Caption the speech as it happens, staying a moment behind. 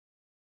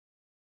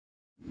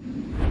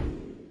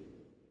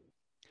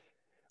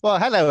Well,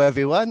 hello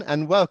everyone,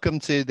 and welcome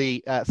to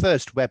the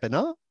first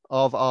webinar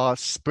of our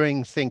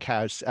Spring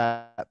ThinkHouse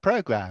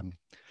program.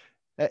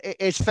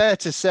 It's fair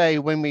to say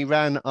when we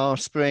ran our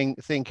Spring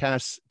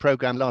ThinkHouse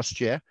program last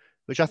year,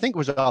 which I think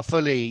was our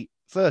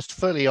first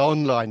fully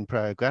online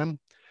program,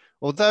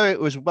 although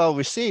it was well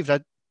received, I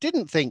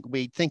didn't think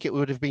we'd think it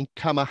would have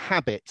become a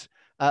habit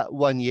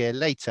 1 year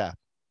later.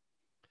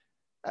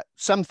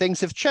 Some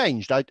things have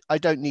changed. I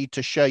don't need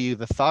to show you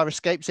the fire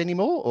escapes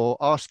anymore or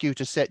ask you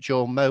to set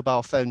your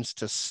mobile phones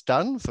to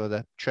stun for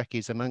the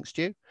Trekkies amongst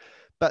you.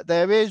 But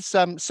there is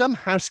some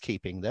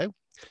housekeeping though.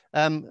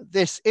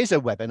 This is a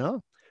webinar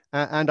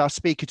and our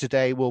speaker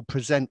today will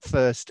present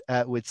first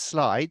with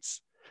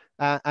slides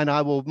and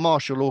I will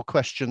marshal all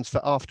questions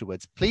for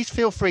afterwards. Please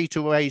feel free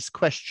to raise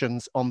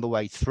questions on the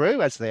way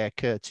through as they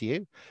occur to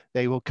you.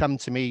 They will come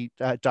to me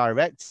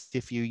direct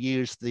if you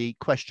use the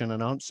question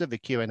and answer, the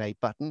Q&A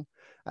button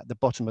at the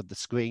bottom of the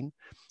screen,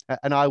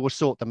 and I will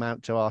sort them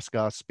out to ask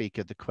our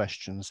speaker the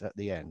questions at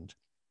the end.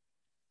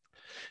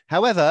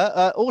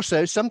 However,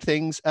 also some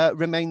things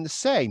remain the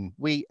same.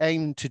 We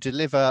aim to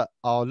deliver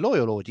our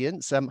loyal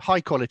audience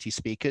high quality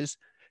speakers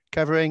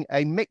covering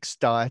a mixed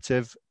diet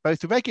of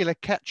both regular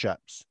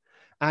catch-ups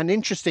and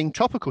interesting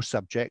topical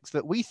subjects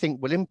that we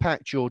think will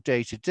impact your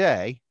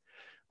day-to-day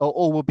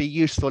or will be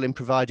useful in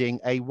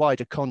providing a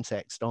wider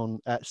context on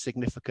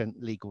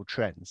significant legal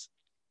trends.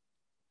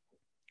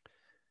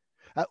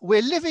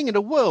 We're living in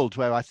a world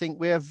where I think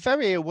we're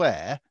very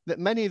aware that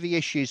many of the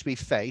issues we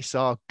face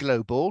are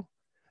global,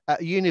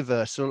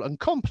 universal and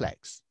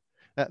complex,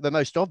 the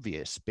most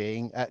obvious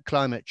being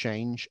climate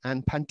change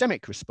and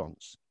pandemic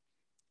response.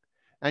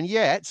 And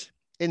yet,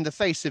 in the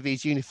face of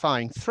these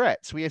unifying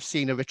threats, we have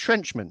seen a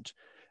retrenchment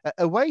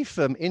away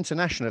from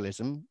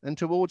internationalism and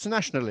towards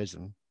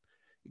nationalism,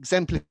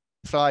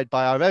 exemplified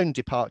by our own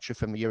departure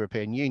from the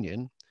European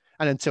Union,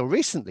 and until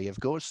recently, of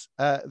course,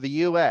 the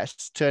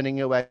US turning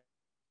away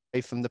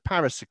from the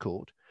Paris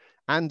Accord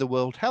and the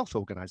World Health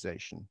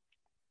Organization.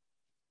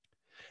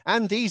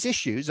 And these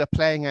issues are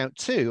playing out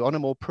too on a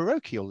more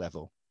parochial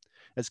level,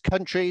 as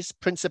countries,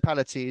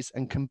 principalities,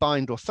 and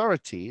combined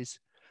authorities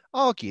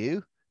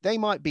argue they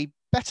might be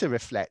better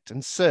reflect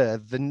and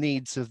serve the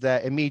needs of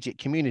their immediate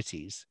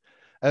communities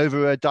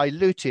over a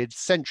diluted,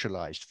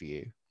 centralized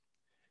view,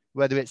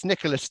 whether it's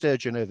Nicola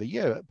Sturgeon over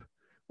Europe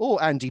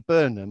or Andy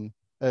Burnham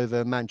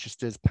over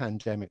Manchester's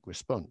pandemic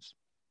response.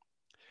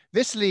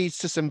 This leads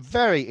to some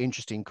very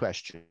interesting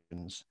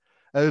questions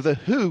over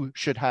who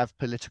should have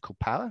political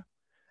power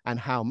and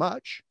how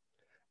much,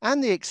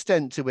 and the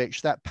extent to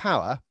which that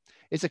power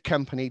is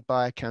accompanied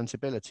by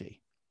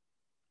accountability.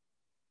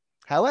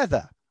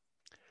 However,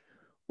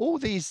 all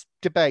these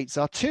debates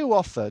are too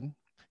often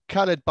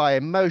coloured by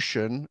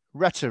emotion,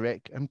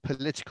 rhetoric, and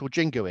political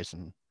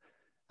jingoism,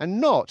 and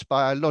not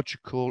by a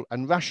logical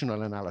and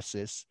rational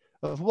analysis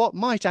of what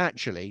might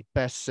actually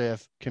best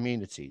serve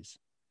communities.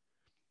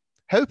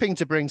 Hoping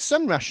to bring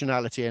some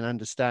rationality and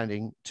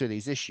understanding to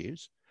these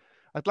issues,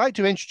 I'd like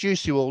to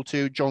introduce you all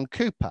to John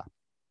Cooper,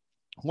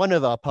 one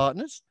of our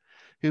partners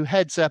who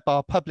heads up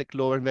our public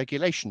law and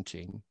regulation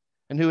team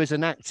and who is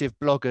an active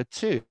blogger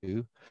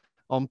too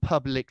on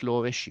public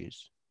law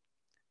issues.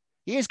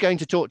 He is going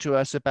to talk to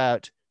us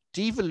about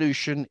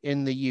devolution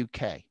in the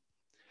UK,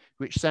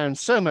 which sounds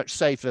so much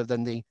safer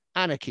than the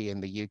anarchy in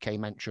the UK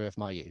mantra of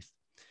my youth.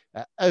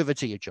 Over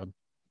to you, John.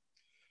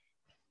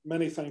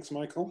 Many thanks,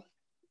 Michael.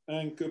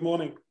 And good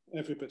morning,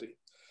 everybody.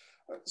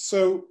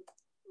 So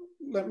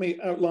let me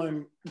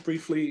outline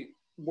briefly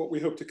what we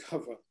hope to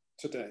cover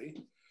today.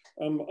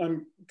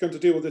 I'm going to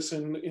deal with this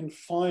in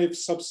 5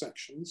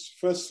 subsections.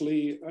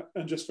 Firstly,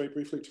 and just very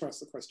briefly to ask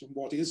the question,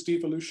 what is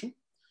devolution?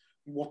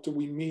 What do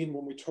we mean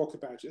when we talk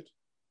about it?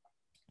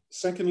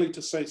 Secondly,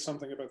 to say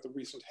something about the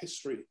recent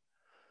history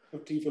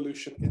of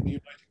devolution in the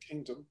United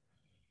Kingdom.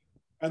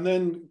 And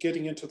then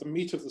getting into the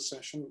meat of the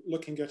session,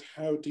 looking at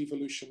how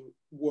devolution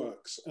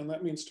works. And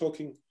that means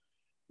talking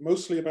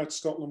mostly about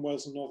Scotland,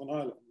 Wales, and Northern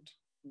Ireland,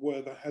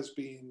 where there has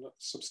been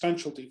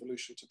substantial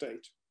devolution to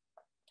date.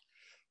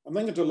 I'm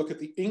then going to look at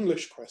the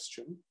English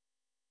question,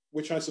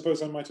 which I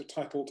suppose I might have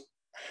titled,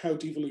 How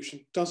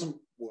Devolution Doesn't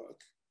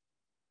Work,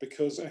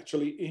 because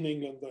actually in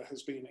England there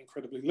has been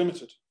incredibly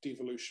limited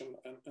devolution,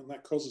 and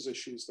that causes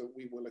issues that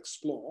we will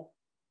explore.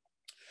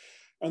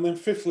 And then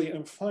fifthly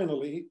and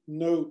finally,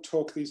 no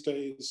talk these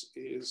days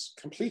is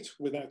complete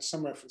without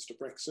some reference to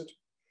Brexit.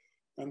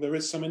 And there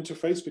is some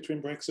interface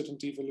between Brexit and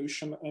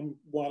devolution. And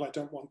while I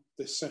don't want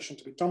this session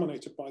to be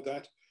dominated by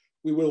that,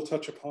 we will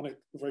touch upon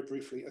it very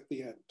briefly at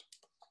the end.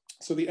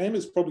 So the aim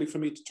is probably for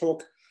me to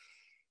talk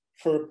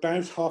for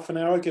about half an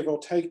hour, give or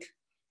take,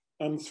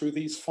 through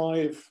these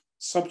 5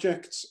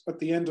 subjects. At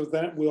the end of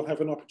that, we'll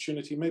have an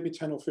opportunity, maybe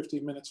 10 or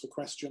 15 minutes for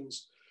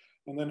questions.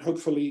 And then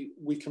hopefully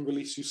we can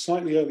release you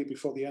slightly early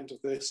before the end of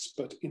this,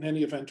 but in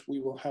any event, we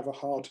will have a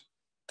hard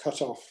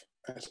cutoff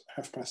at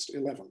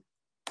 11:30.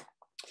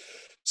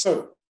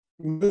 So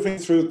moving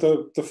through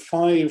the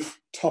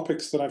 5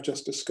 topics that I've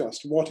just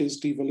discussed, what is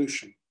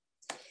devolution?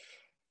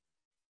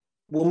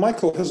 Well,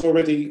 Michael has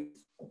already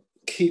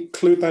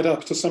clued that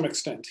up to some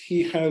extent.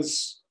 He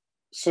has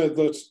said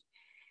that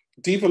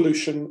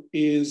devolution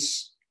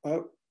is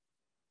a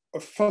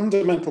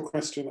fundamental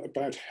question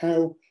about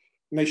how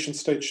nation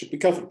states should be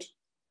governed,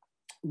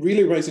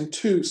 really raising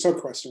two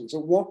sub-questions.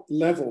 At what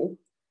level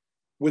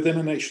within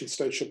a nation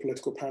state should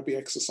political power be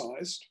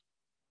exercised?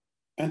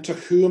 And to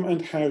whom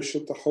and how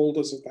should the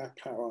holders of that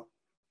power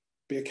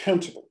be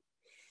accountable?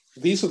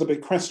 These are the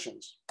big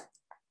questions.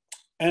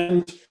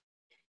 And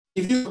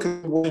if you look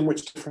at the way in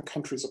which different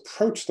countries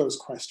approach those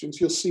questions,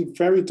 you'll see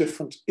very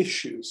different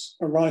issues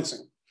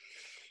arising.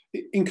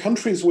 In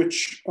countries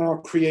which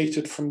are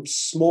created from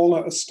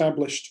smaller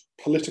established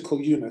political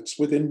units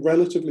within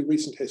relatively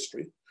recent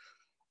history,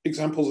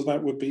 examples of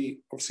that would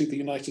be obviously the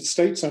United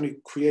States, only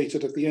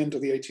created at the end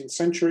of the 18th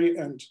century,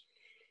 and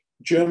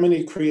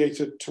Germany,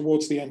 created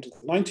towards the end of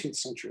the 19th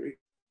century.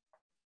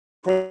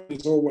 The question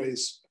is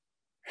always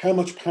how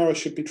much power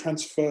should be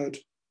transferred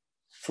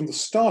from the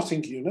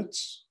starting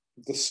units,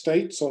 the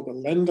states or the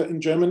Länder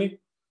in Germany,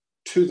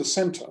 to the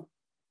center.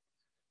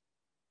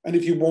 And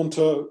if you want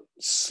a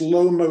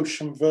slow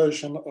motion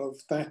version of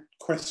that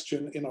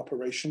question in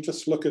operation,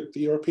 just look at the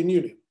European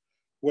Union,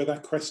 where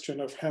that question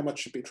of how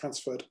much should be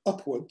transferred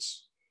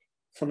upwards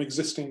from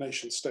existing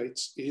nation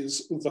states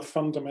is the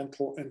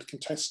fundamental and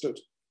contested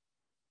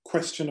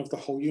question of the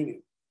whole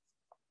union.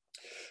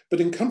 But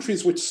in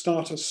countries which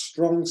start as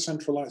strong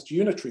centralized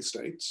unitary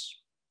states,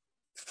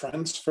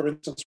 France, for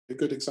instance, a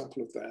good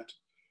example of that,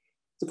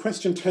 the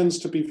question tends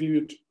to be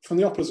viewed from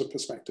the opposite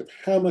perspective.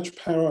 How much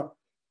power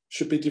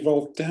should be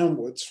devolved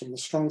downwards from the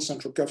strong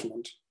central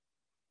government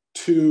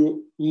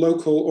to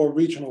local or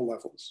regional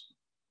levels?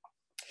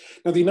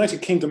 Now, the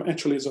United Kingdom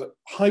actually is a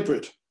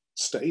hybrid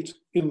state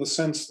in the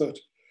sense that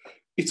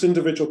its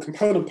individual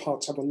component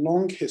parts have a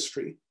long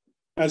history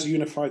as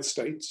unified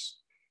states.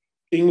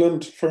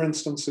 England, for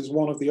instance, is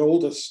one of the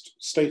oldest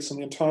states in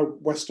the entire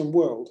Western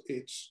world.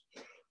 It's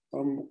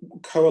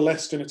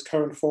coalesced in its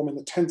current form in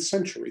the 10th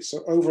century,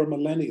 so over a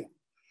millennium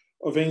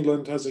of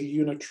England as a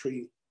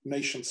unitary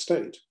nation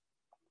state.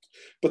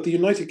 But the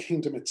United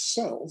Kingdom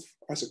itself,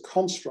 as a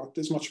construct,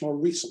 is much more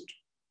recent.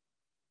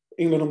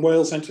 England and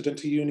Wales entered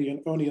into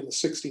union only in the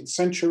 16th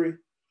century.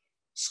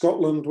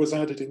 Scotland was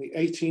added in the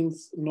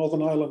 18th,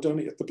 Northern Ireland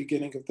only at the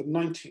beginning of the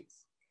 19th.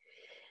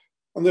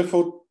 And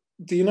therefore,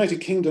 the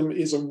United Kingdom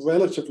is a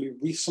relatively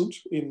recent,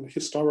 in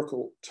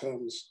historical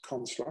terms,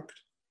 construct.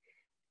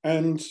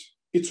 And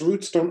its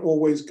roots don't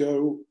always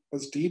go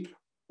as deep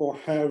or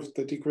have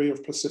the degree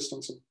of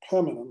persistence and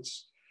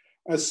permanence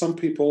as some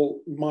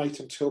people might,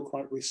 until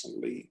quite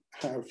recently,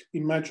 have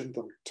imagined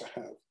them to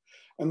have.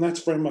 And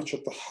that's very much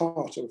at the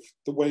heart of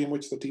the way in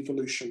which the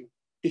devolution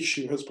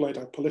issue has played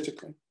out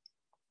politically.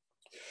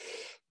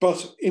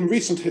 But in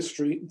recent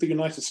history, the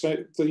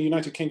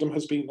United Kingdom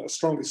has been a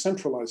strongly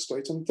centralized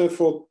state, and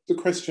therefore the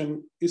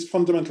question is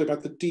fundamentally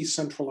about the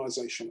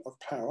decentralization of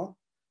power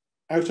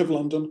out of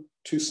London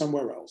to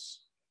somewhere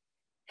else.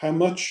 How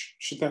much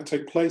should that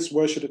take place?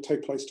 Where should it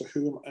take place? To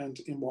whom and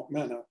in what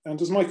manner?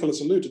 And as Michael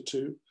has alluded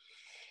to,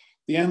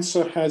 the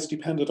answer has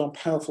depended on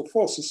powerful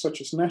forces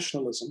such as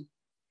nationalism,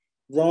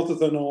 rather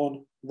than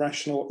on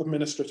rational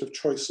administrative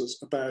choices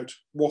about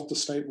what the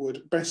state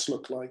would best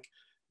look like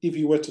if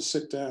you were to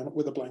sit down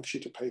with a blank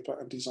sheet of paper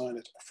and design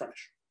it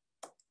afresh.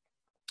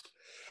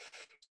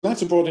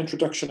 That's a broad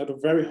introduction at a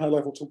very high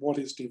level to what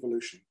is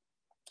devolution.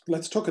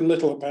 Let's talk a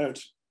little about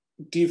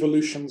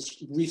devolution's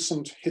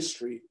recent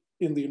history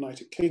in the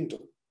United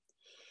Kingdom.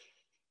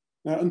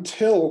 Now,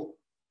 until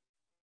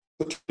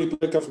the Tony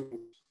Blair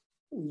government,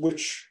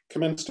 which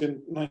commenced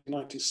in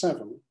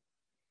 1997,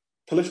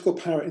 political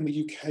power in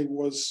the UK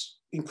was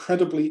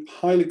incredibly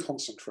highly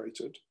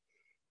concentrated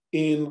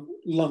in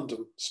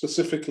London,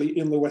 specifically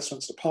in the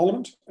Westminster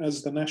Parliament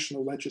as the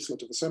National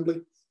Legislative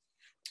Assembly,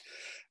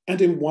 and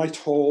in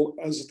Whitehall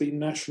as the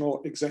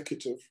National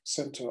Executive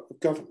Centre of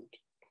Government.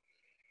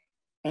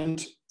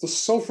 And the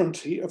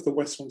sovereignty of the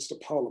Westminster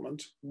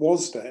Parliament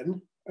was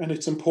then, and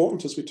it's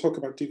important as we talk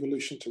about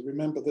devolution to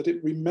remember that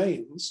it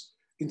remains,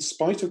 in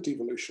spite of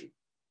devolution,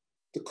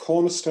 the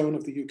cornerstone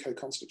of the UK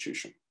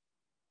Constitution.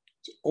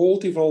 So all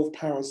devolved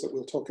powers that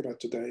we'll talk about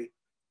today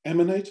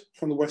emanate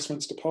from the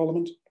Westminster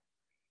Parliament,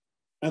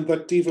 and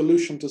that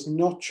devolution does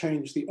not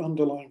change the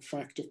underlying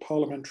fact of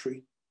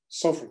parliamentary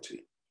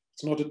sovereignty.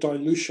 It's not a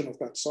dilution of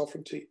that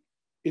sovereignty.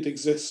 It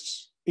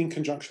exists in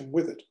conjunction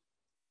with it.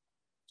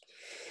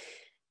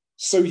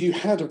 So you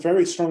had a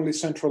very strongly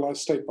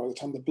centralized state by the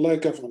time the Blair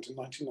government in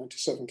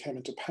 1997 came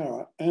into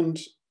power. And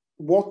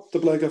what the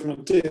Blair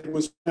government did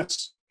was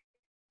pass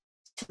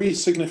 3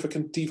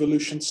 significant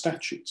devolution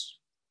statutes.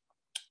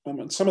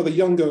 And some of the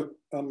younger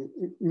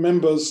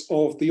members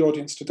of the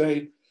audience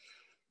today,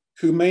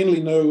 who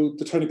mainly know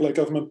the Tony Blair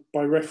government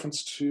by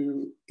reference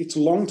to its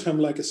long-term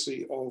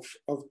legacy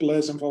of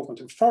Blair's involvement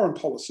in foreign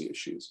policy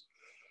issues,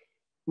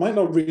 might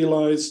not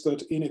realize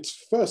that in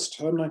its first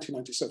term,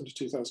 1997 to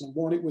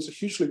 2001, it was a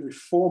hugely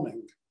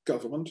reforming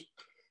government,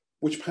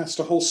 which passed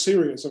a whole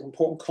series of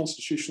important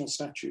constitutional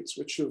statutes,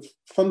 which have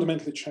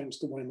fundamentally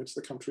changed the way in which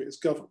the country is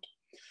governed.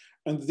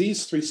 And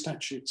these 3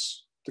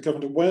 statutes, the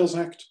Government of Wales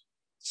Act,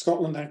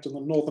 Scotland Act and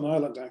the Northern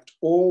Ireland Act,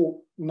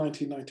 all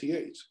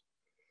 1998,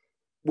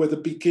 were the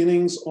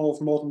beginnings of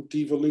modern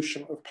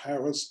devolution of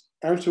powers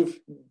out of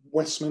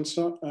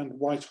Westminster and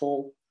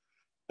Whitehall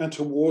and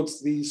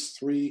towards these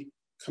three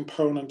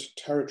component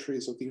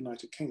territories of the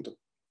United Kingdom.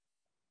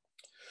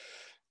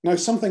 Now,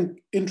 something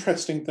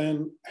interesting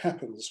then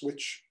happens,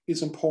 which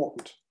is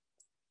important,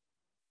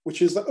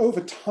 which is that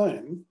over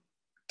time,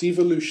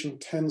 devolution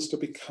tends to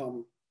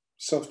become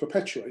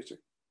self-perpetuating.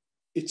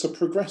 It's a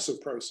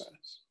progressive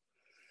process.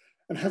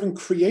 And having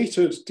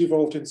created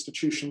devolved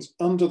institutions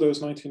under those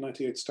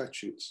 1998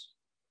 statutes,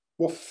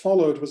 what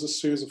followed was a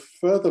series of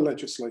further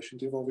legislation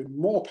devolving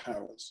more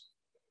powers.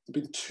 There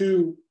have been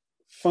two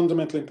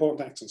fundamentally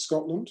important acts in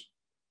Scotland,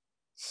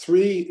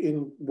 three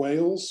in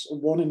Wales,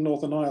 one in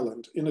Northern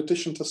Ireland, in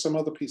addition to some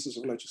other pieces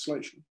of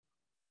legislation.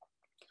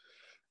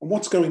 And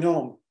what's going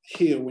on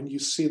here when you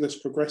see this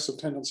progressive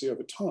tendency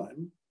over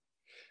time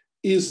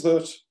is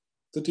that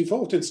the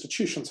devolved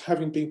institutions,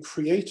 having been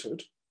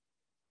created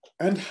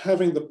and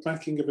having the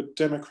backing of a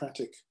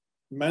democratic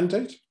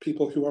mandate,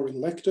 people who are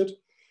elected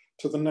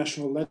to the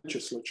national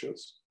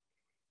legislatures,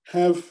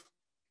 have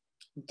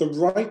the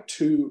right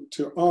to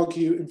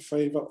argue in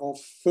favor of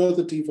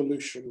further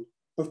devolution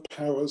of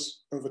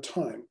powers over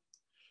time.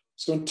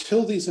 So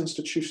until these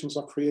institutions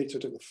are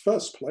created in the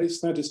first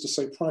place, that is to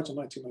say prior to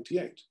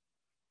 1998,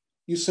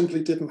 you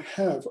simply didn't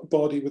have a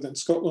body within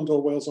Scotland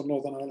or Wales or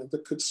Northern Ireland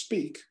that could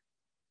speak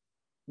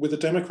with a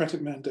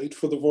democratic mandate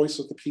for the voice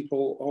of the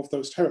people of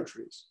those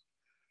territories.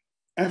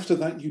 After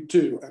that, you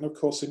do. And of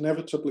course,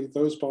 inevitably,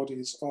 those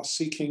bodies are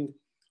seeking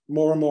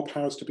more and more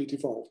powers to be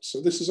devolved.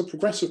 So this is a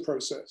progressive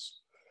process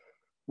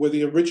where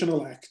the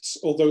original acts,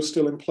 although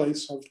still in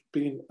place, have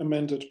been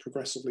amended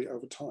progressively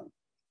over time.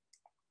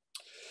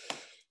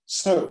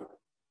 So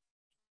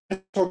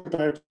let's talk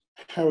about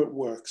how it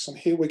works. And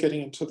here we're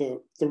getting into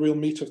the real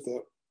meat of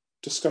the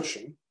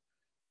discussion.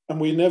 And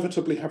we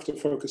inevitably have to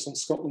focus on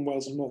Scotland,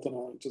 Wales, and Northern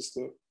Ireland as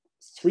the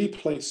three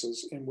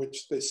places in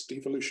which this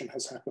devolution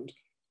has happened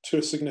to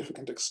a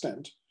significant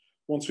extent.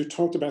 Once we've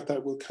talked about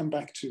that, we'll come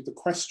back to the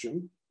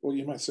question, or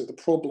you might say the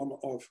problem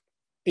of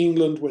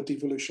England, where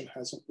devolution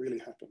hasn't really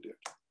happened yet.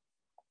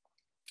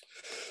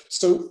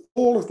 So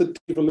all of the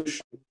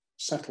devolution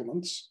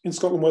settlements in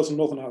Scotland, Wales, and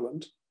Northern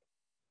Ireland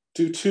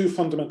do two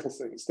fundamental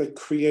things. They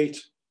create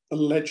a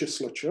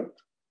legislature,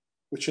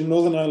 which in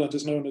Northern Ireland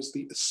is known as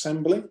the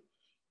Assembly,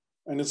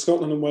 and in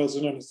Scotland and Wales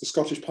is known as the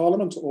Scottish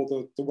Parliament, or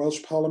the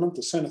Welsh Parliament,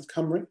 the Senedd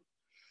Cymru,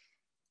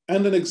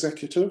 and an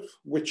executive,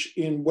 which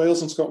in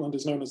Wales and Scotland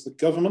is known as the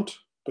government,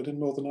 but in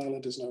Northern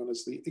Ireland is known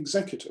as the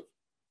executive.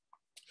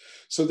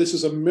 So this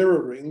is a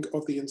mirroring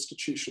of the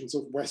institutions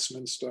of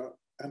Westminster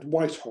and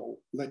Whitehall,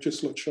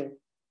 legislature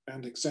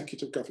and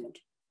executive government.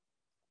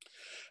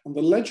 And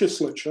the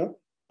legislature,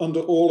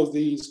 under all of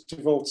these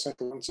devolved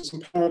settlements, is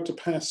empowered to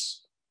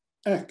pass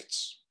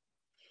acts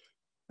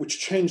which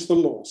change the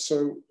law.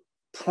 So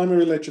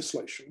primary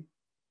legislation,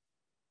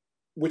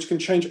 which can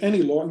change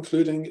any law,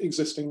 including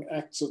existing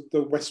acts of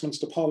the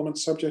Westminster Parliament,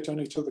 subject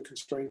only to the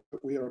constraint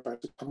that we are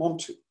about to come on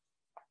to.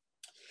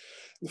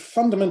 The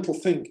fundamental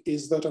thing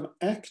is that an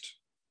act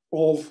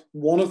of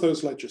one of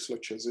those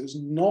legislatures is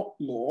not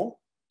law,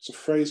 it's a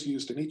phrase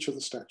used in each of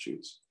the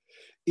statutes,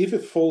 if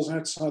it falls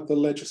outside the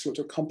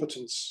legislative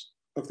competence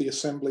of the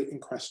assembly in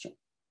question.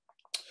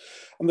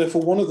 And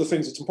therefore, one of the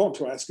things that's important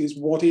to ask is,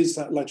 what is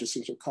that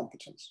legislative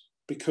competence?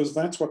 Because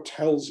that's what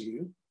tells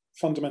you,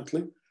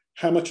 fundamentally,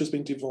 how much has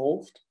been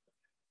devolved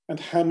and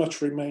how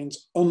much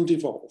remains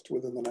undevolved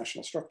within the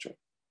national structure.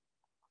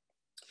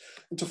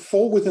 And to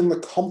fall within the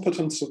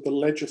competence of the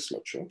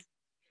legislature,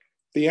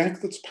 the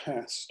act that's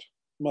passed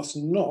must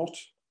not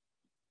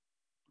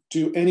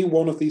do any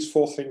one of these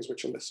four things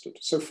which are listed.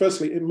 So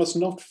firstly, it must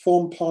not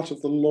form part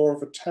of the law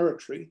of a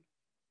territory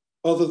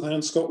other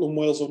than Scotland,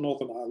 Wales, or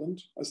Northern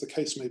Ireland, as the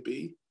case may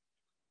be,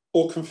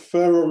 or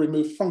confer or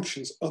remove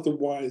functions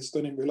otherwise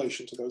than in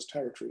relation to those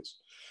territories.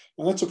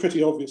 And that's a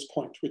pretty obvious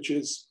point, which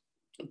is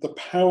the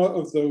power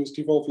of those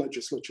devolved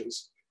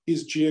legislatures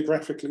is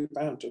geographically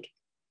bounded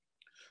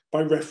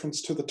by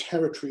reference to the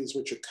territories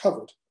which are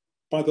covered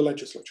by the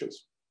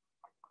legislatures.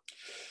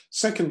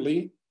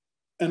 Secondly,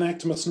 an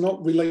act must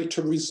not relate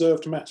to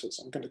reserved matters.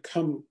 I'm going to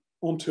come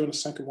onto in a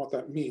second what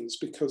that means,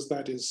 because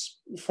that is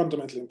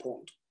fundamentally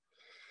important.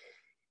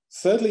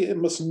 Thirdly, it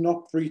must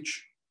not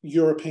breach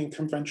European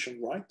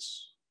Convention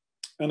rights.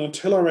 And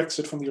until our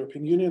exit from the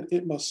European Union,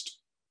 it must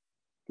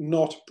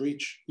not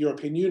breach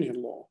European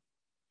Union law.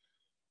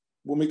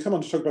 When we come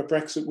on to talk about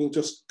Brexit, we'll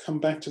just come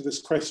back to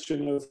this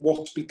question of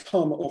what's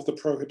become of the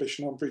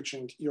prohibition on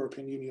breaching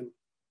European Union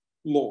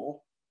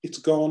law. It's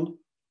gone,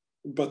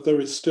 but there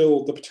is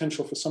still the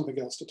potential for something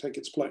else to take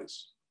its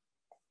place.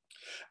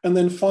 And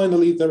then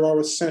finally, there are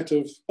a set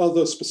of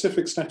other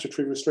specific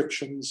statutory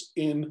restrictions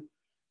in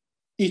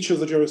each of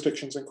the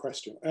jurisdictions in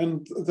question.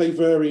 And they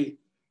vary.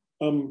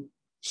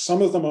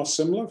 Some of them are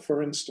similar.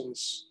 For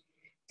instance,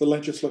 the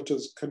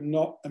legislators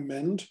cannot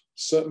amend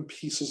certain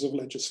pieces of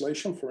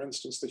legislation, for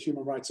instance, the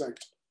Human Rights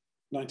Act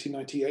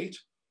 1998,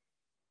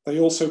 They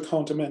also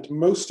can't amend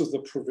most of the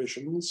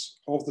provisions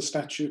of the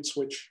statutes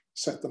which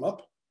set them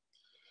up.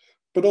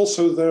 But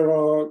also there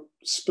are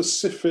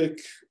specific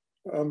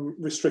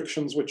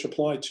restrictions which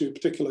apply to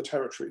particular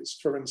territories.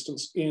 For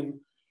instance, in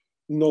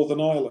Northern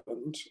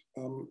Ireland,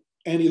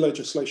 any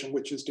legislation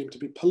which is deemed to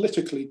be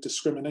politically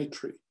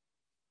discriminatory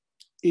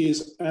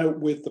is out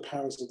with the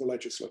powers of the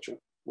legislature,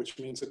 which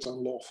means it's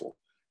unlawful.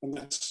 And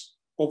that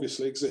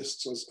obviously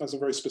exists as a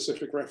very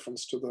specific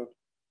reference to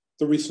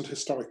the recent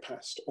historic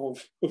past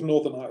of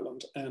Northern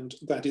Ireland, and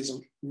that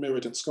isn't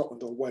mirrored in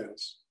Scotland or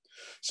Wales.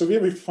 So if you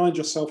ever find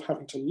yourself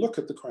having to look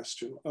at the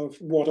question of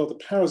what are the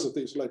powers of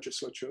these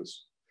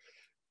legislatures,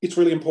 it's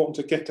really important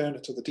to get down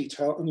into the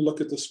detail and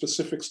look at the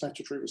specific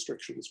statutory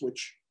restrictions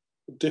which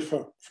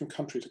differ from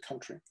country to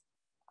country.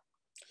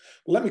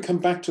 Let me come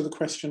back to the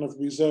question of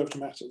reserved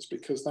matters,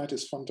 because that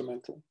is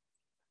fundamental.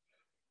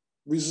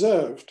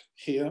 Reserved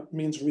here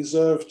means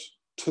reserved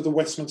to the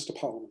Westminster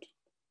Parliament.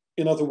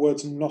 In other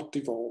words, not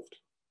devolved.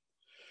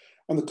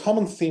 And the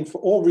common theme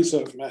for all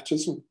reserved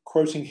matters, I'm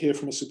quoting here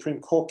from a Supreme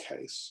Court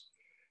case,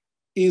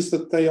 is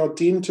that they are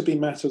deemed to be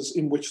matters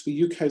in which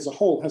the UK as a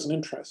whole has an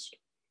interest,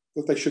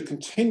 that they should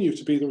continue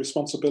to be the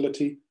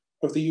responsibility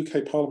of the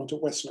UK Parliament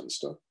at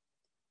Westminster.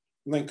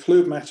 And they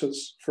include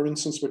matters, for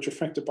instance, which are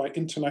affected by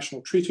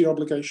international treaty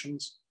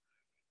obligations,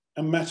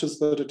 and matters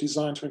that are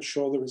designed to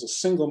ensure there is a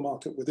single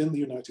market within the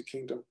United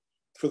Kingdom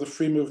for the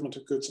free movement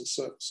of goods and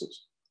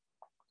services.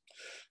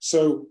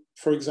 So,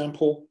 for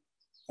example,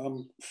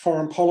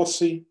 foreign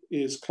policy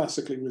is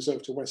classically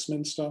reserved to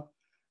Westminster,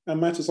 and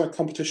matters like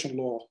competition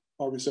law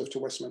are reserved to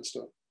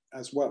Westminster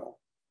as well.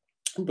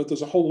 But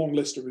there's a whole long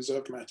list of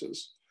reserved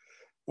matters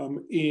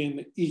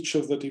in each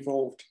of the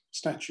devolved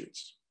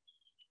statutes.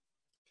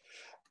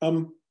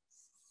 So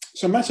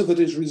a matter that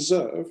is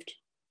reserved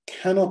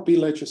cannot be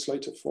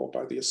legislated for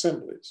by the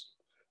assemblies.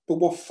 But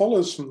what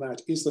follows from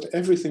that is that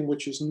everything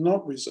which is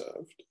not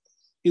reserved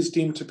is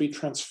deemed to be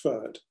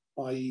transferred,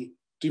 i.e.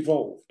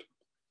 devolved.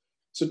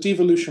 So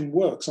devolution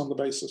works on the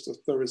basis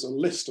that there is a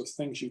list of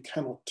things you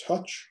cannot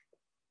touch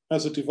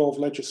as a devolved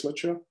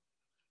legislature,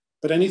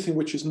 but anything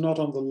which is not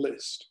on the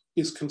list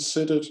is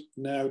considered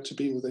now to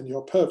be within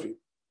your purview.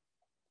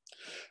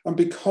 And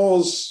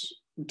because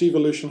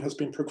devolution has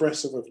been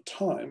progressive over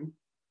time,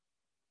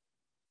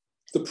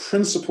 the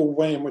principal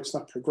way in which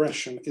that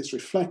progression is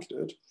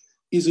reflected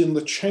is in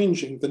the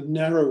changing, the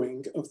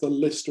narrowing of the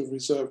list of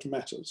reserved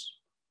matters.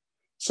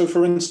 So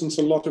for instance,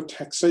 a lot of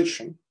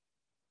taxation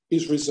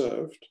is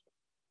reserved,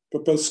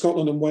 but both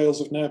Scotland and Wales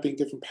have now been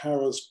given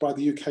powers by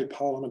the UK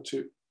Parliament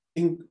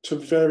to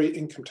vary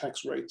income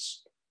tax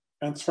rates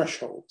and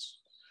thresholds.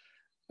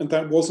 And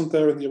that wasn't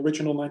there in the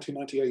original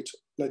 1998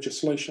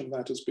 legislation.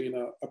 That has been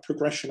a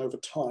progression over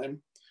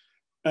time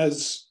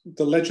as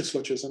the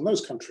legislatures in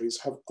those countries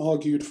have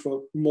argued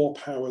for more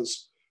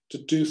powers to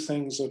do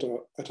things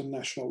at a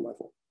national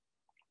level.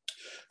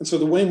 And so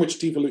the way in which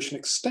devolution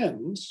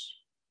extends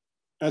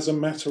as a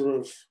matter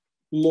of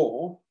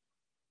law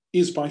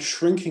is by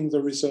shrinking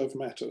the reserved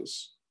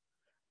matters.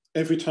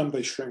 Every time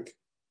they shrink,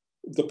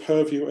 the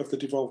purview of the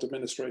devolved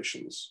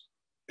administrations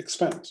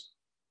expands.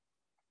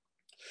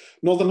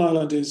 Northern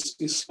Ireland is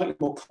slightly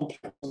more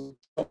complex. In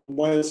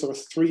Wales, there are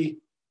three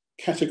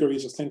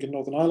categories of thing in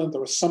Northern Ireland.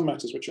 There are some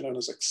matters which are known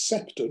as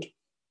accepted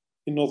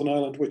in Northern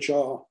Ireland, which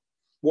are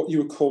what you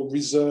would call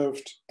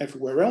reserved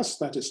everywhere else.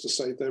 That is to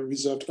say, they're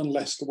reserved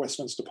unless the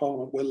Westminster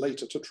Parliament were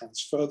later to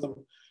transfer them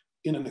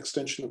in an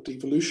extension of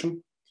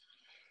devolution.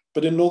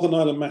 But in Northern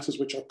Ireland, matters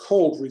which are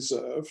called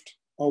reserved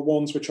are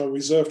ones which are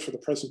reserved for the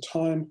present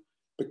time,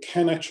 but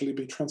can actually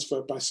be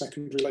transferred by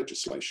secondary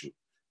legislation.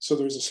 So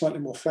there is a slightly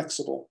more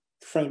flexible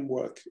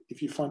framework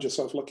if you find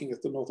yourself looking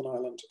at the Northern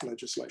Ireland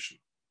legislation.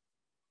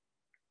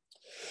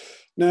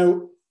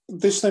 Now,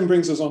 this then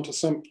brings us on to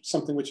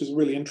something which is a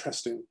really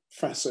interesting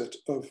facet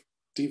of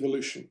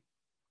devolution.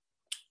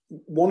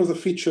 One of the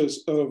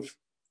features of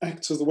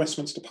acts of the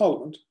Westminster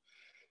Parliament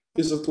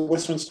is that the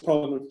Westminster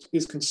Parliament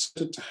is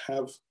considered to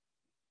have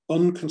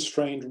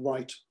unconstrained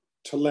right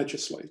to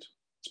legislate.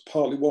 It's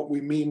partly what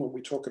we mean when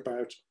we talk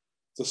about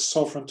the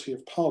sovereignty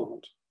of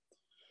Parliament.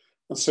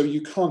 And so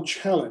you can't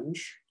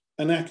challenge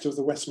an act of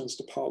the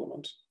Westminster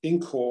Parliament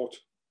in court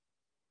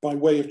by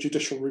way of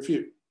judicial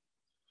review.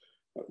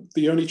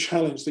 The only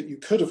challenge that you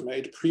could have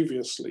made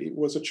previously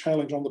was a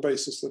challenge on the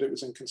basis that it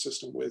was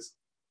inconsistent with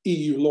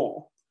EU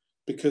law,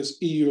 because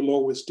EU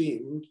law was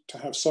deemed to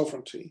have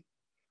sovereignty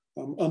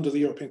under the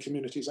European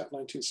Communities Act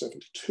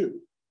 1972.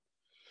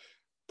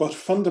 But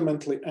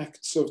fundamentally,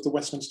 acts of the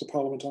Westminster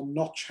Parliament are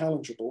not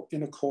challengeable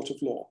in a court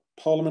of law.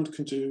 Parliament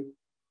can do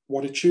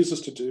what it chooses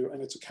to do,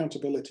 and its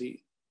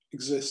accountability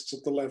exists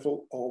at the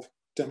level of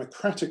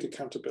democratic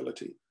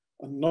accountability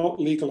and not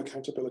legal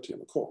accountability in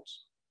the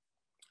courts.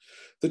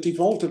 The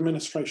devolved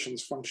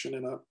administrations function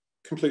in a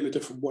completely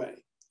different way.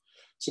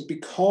 So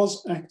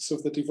because acts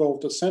of the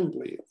devolved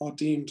assembly are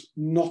deemed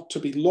not to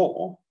be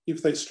law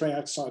if they stray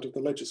outside of the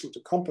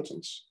legislative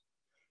competence,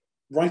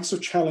 rights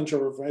of challenge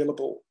are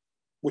available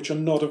which are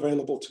not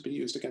available to be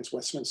used against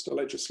Westminster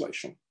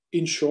legislation.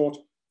 In short,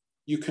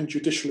 you can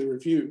judicially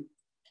review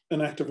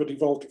an act of a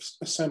devolved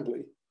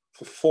assembly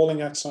for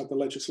falling outside the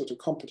legislative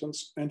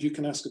competence, and you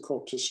can ask a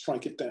court to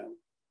strike it down.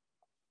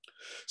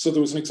 So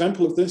there was an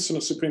example of this in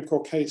a Supreme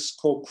Court case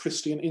called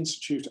Christian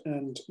Institute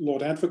and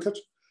Lord Advocate,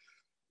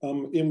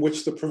 in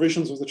which the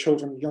provisions of the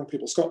Children and Young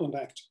People Scotland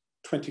Act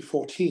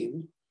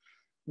 2014,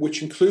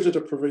 which included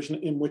a provision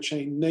in which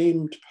a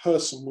named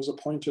person was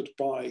appointed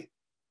by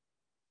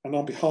and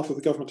on behalf of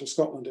the government of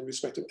Scotland in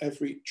respect of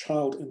every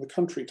child in the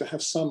country to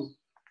have some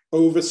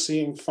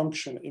overseeing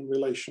function in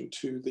relation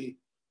to the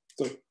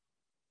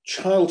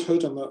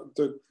childhood and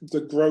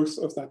the growth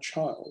of that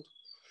child,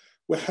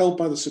 were held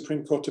by the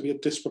Supreme Court to be a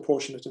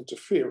disproportionate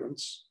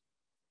interference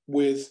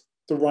with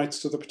the rights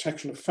to the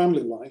protection of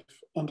family life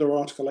under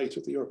Article 8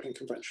 of the European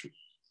Convention.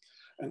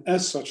 And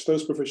as such,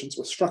 those provisions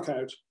were struck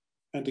out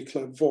and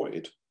declared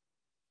void.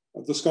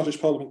 The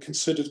Scottish Parliament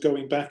considered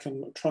going back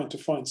and trying to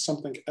find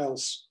something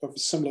else of a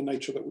similar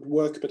nature that would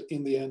work, but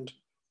in the end,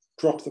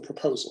 dropped the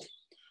proposal.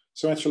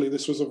 So actually,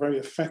 this was a very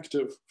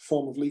effective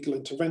form of legal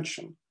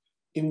intervention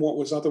in what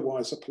was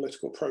otherwise a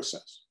political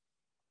process.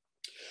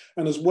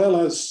 And as well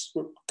as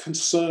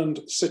concerned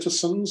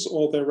citizens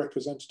or their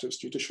representatives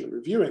judicially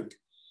reviewing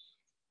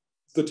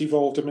the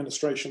devolved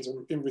administrations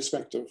in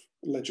respect of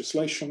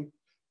legislation,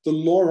 the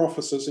law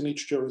officers in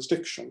each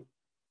jurisdiction,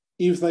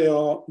 if they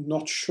are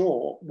not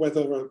sure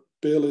whether a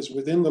bill is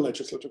within the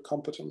legislative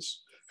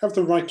competence, have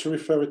the right to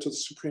refer it to the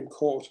Supreme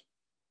Court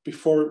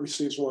before it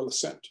receives royal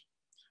assent.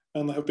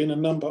 And there have been a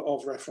number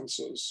of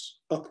references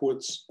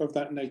upwards of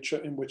that nature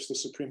in which the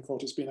Supreme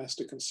Court has been asked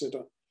to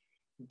consider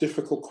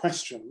difficult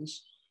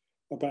questions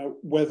about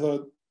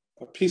whether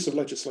a piece of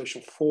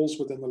legislation falls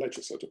within the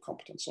legislative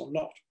competence or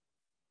not.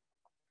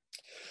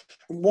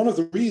 One of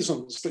the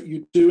reasons that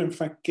you do in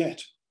fact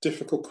get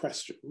difficult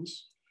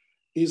questions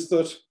is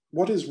that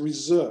what is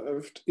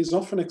reserved is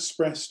often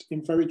expressed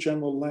in very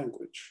general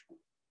language,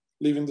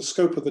 leaving the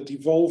scope of the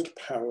devolved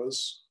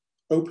powers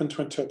open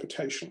to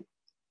interpretation.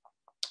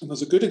 And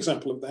there's a good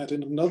example of that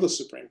in another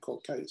Supreme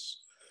Court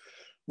case,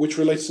 which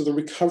relates to the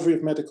recovery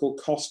of medical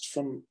costs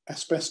from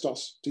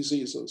asbestos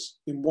diseases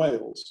in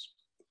Wales.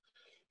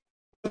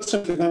 But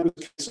simply that was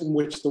a case in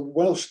which the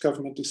Welsh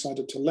government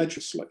decided to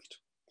legislate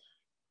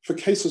for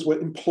cases where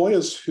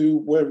employers who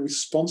were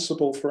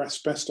responsible for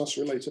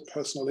asbestos-related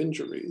personal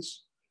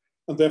injuries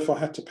and therefore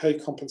had to pay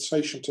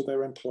compensation to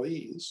their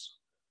employees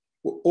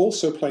were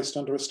also placed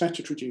under a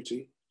statutory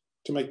duty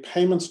to make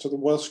payments to the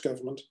Welsh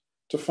government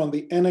to fund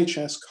the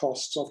NHS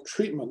costs of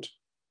treatment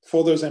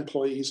for those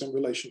employees in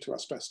relation to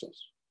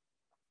asbestos.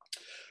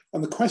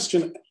 And the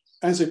question,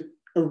 as it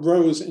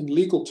arose in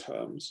legal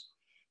terms,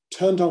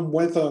 turned on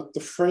whether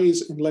the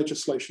phrase in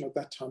legislation at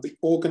that time, the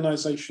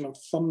organisation and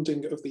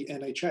funding of the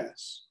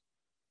NHS,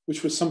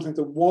 which was something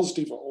that was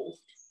devolved,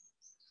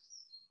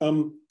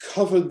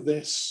 covered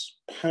this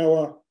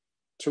power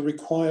to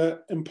require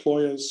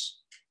employers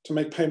to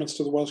make payments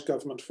to the Welsh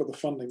government for the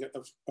funding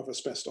of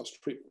asbestos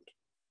treatment.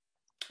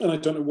 And I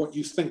don't know what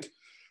you think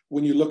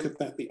when you look at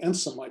that. The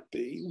answer might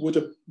be, would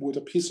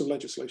a piece of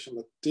legislation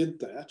that did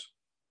that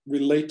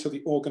relate to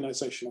the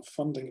organisation of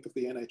funding of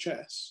the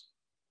NHS?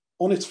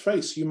 On its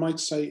face, you might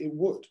say it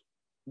would.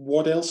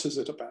 What else is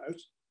it about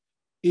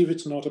if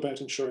it's not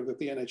about ensuring that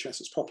the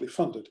NHS is properly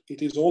funded?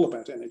 It is all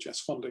about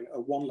NHS funding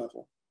at one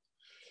level.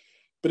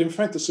 But in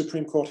fact, the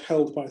Supreme Court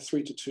held by a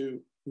 3-2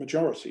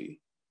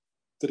 majority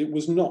that it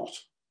was not.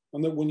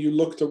 And that when you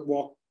looked at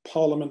what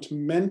Parliament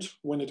meant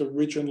when it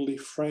originally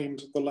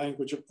framed the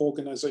language of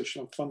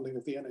organisation and funding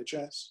of the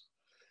NHS,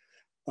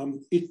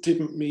 it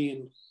didn't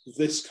mean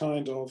this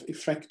kind of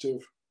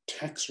effective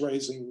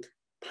tax-raising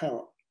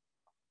power.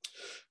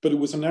 But it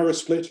was a narrow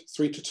split,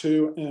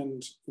 3-2,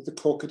 and the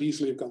court could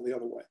easily have gone the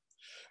other way.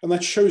 And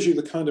that shows you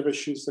the kind of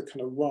issues that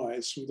can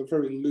arise from the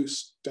very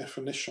loose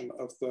definition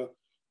of the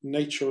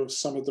nature of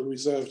some of the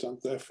reserved and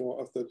therefore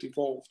of the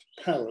devolved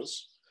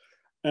powers,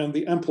 and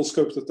the ample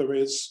scope that there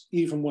is,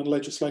 even when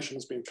legislation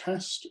has been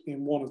passed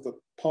in one of the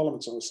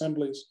parliaments or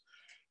assemblies,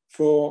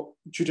 for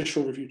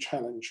judicial review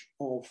challenge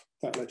of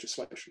that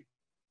legislation.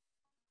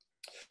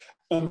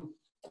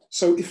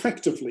 So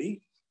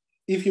effectively,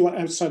 if you are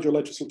outside your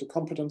legislative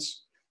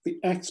competence, the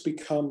acts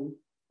become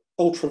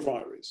ultra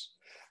vires.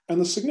 And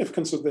the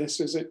significance of this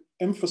is it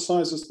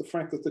emphasises the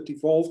fact that the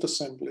devolved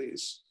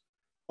assemblies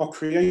are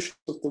creations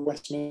of the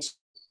Westminster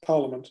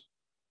Parliament,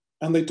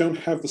 and they don't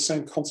have the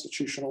same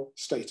constitutional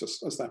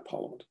status as that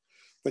Parliament.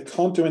 They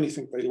can't do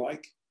anything they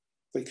like.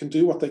 They can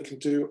do what they can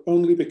do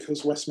only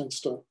because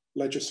Westminster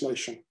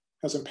legislation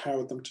has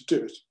empowered them to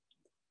do it.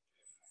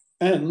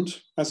 And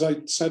as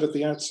I said at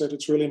the outset,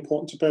 it's really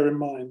important to bear in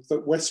mind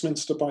that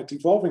Westminster, by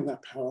devolving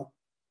that power,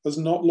 has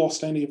not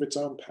lost any of its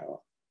own power.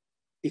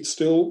 It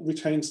still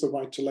retains the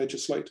right to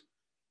legislate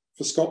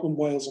for Scotland,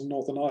 Wales, and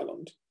Northern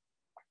Ireland.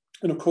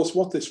 And of course,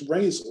 what this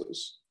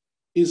raises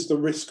is the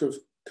risk of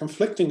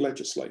conflicting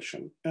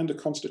legislation and a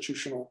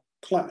constitutional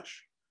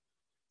clash.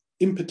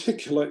 In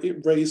particular,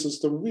 it raises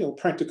the real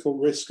practical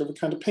risk of a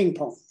kind of ping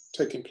pong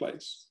taking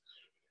place,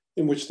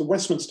 in which the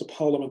Westminster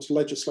Parliament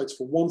legislates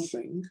for one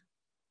thing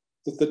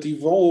that the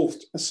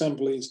devolved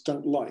assemblies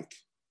don't like,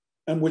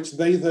 and which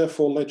they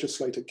therefore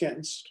legislate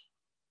against,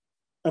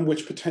 and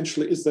which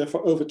potentially is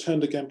therefore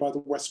overturned again by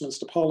the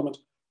Westminster Parliament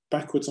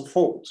backwards and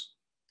forwards.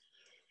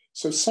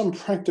 So some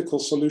practical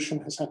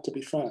solution has had to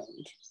be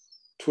found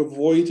to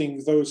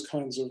avoiding those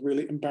kinds of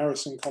really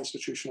embarrassing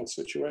constitutional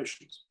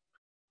situations.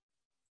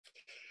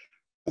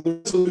 And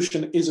the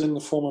resolution is in the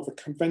form of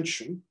a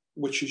convention,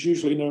 which is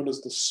usually known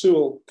as the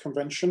Sewell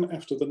Convention,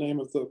 after the name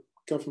of the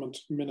government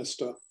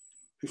minister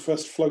who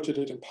first floated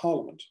it in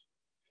Parliament.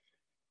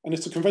 And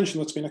it's a convention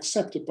that's been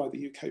accepted by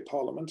the UK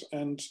Parliament,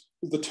 and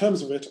the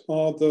terms of it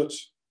are that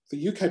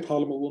the UK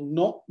Parliament will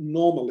not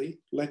normally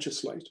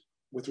legislate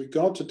with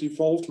regard to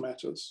devolved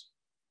matters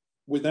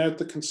without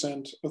the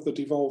consent of the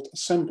devolved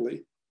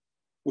assembly,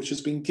 which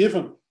has been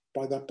given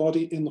by that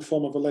body in the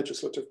form of a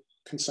legislative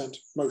consent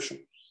motion.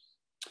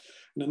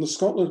 And in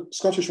the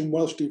Scottish and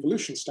Welsh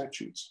devolution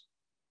statutes,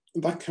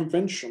 that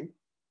convention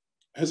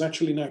has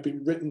actually now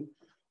been written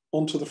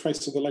onto the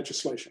face of the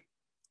legislation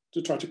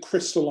to try to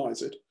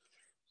crystallize it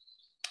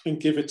and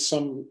give it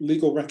some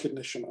legal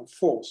recognition and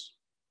force.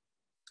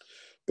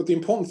 But the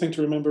important thing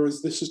to remember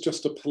is this is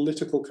just a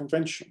political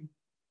convention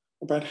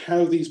about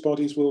how these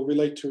bodies will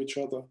relate to each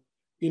other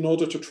in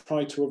order to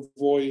try to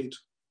avoid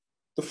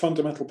the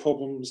fundamental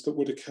problems that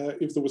would occur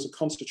if there was a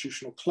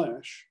constitutional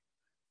clash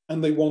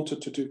and they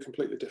wanted to do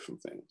completely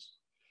different things.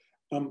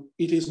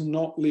 It is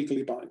not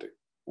legally binding.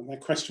 And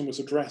that question was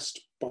addressed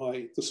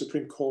by the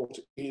Supreme Court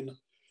in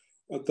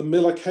the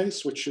Miller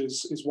case, which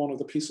is one of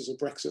the pieces of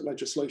Brexit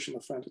legislation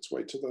that found its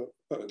way to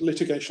the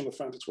litigation that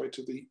found its way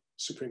to the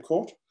Supreme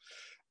Court.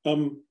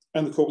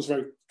 And the court was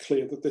very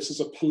clear that this is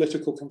a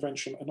political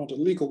convention and not a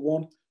legal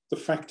one. The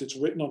fact it's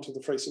written onto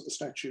the face of the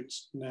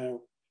statutes now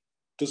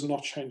does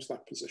not change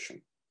that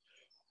position.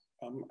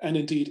 And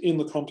indeed, in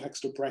the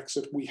context of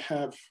Brexit, we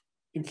have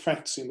in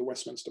fact seen the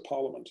Westminster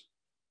Parliament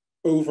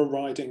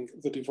overriding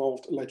the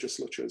devolved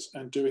legislatures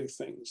and doing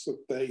things that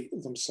they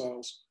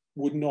themselves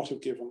would not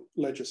have given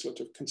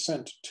legislative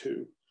consent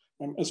to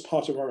as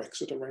part of our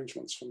exit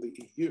arrangements from the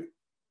EU.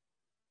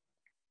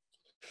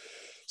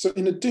 So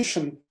in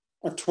addition,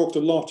 I've talked a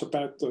lot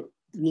about the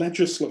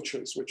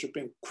legislatures which have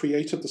been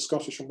created, the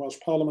Scottish and Welsh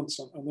Parliaments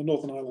and the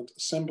Northern Ireland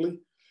Assembly.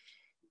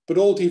 But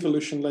all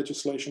devolution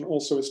legislation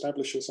also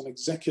establishes an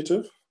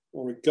executive,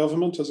 or a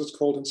government as it's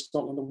called in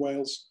Scotland and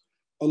Wales,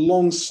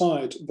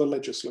 alongside the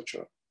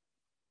legislature,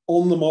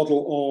 on the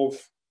model of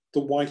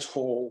the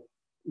Whitehall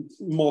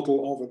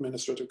model of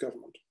administrative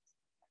government.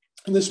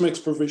 And this makes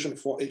provision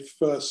for a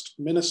first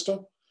minister,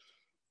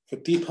 for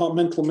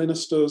departmental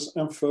ministers,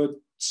 and for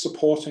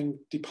supporting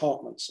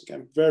departments,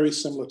 again, very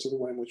similar to the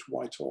way in which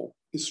Whitehall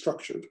is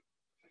structured.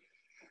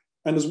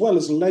 And as well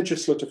as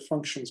legislative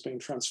functions being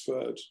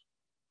transferred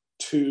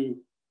to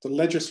the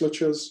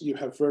legislatures, you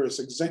have various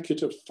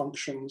executive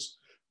functions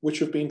which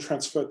have been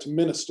transferred to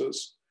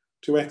ministers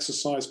to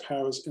exercise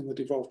powers in the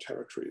devolved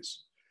territories.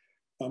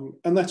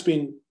 And that's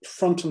been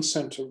front and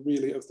center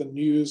really of the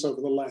news over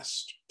the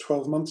last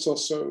 12 months or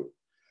so,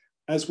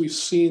 as we've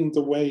seen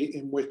the way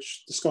in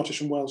which the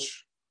Scottish and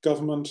Welsh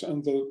government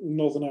and the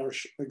Northern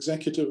Irish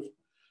executive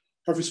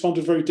have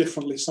responded very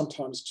differently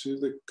sometimes to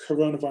the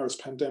coronavirus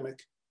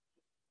pandemic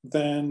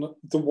than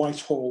the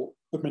Whitehall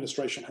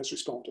administration has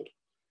responded.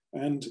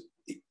 And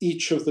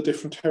each of the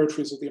different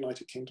territories of the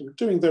United Kingdom are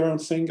doing their own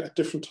thing at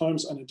different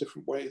times and in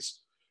different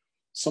ways.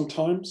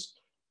 Sometimes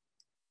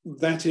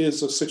that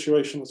is a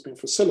situation that's been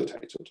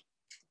facilitated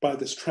by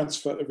this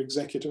transfer of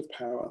executive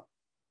power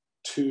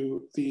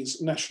to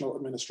these national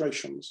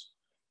administrations.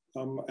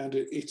 And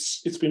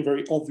it's been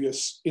very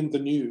obvious in the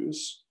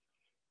news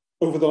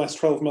over the last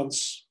 12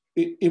 months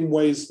in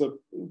ways that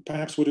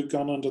perhaps would have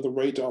gone under the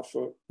radar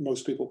for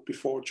most people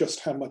before,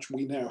 just how much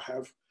we now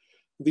have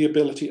the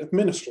ability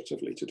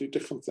administratively to do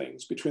different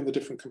things between the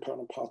different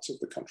component parts of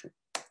the country.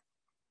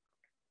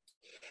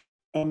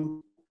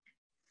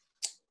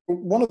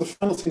 One of the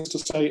final things to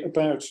say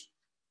about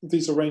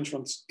these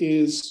arrangements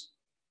is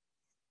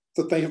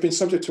that they have been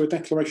subject to a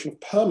declaration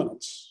of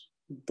permanence,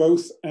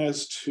 both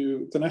as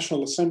to the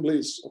national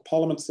assemblies or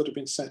parliaments that have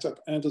been set up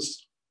and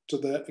as to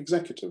their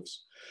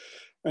executives.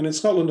 And in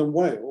Scotland and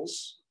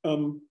Wales,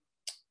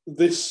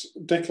 this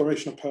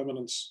declaration of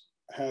permanence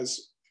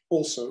has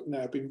also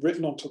now been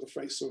written onto the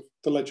face of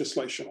the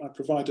legislation. I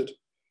provided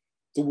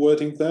the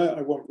wording there,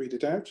 I won't read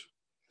it out.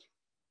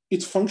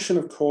 Its function,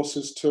 of course,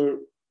 is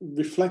to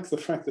reflect the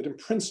fact that in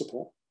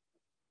principle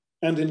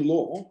and in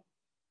law,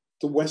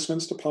 the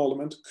Westminster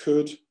Parliament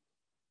could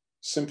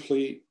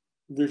simply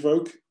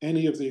revoke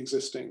any of the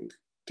existing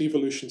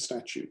devolution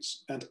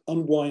statutes and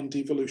unwind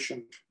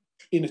devolution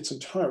in its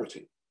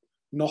entirety.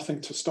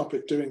 Nothing to stop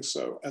it doing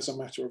so as a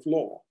matter of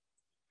law.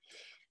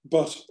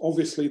 But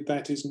obviously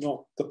that is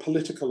not the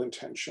political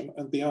intention,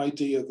 and the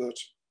idea that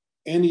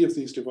any of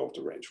these devolved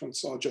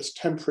arrangements are just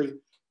temporary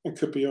and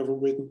could be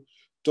overridden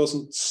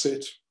doesn't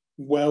sit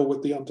well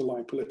with the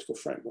underlying political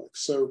framework.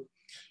 So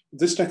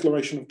this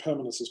declaration of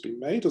permanence has been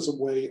made as a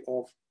way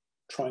of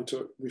trying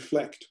to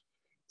reflect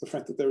the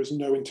fact that there is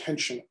no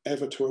intention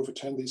ever to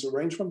overturn these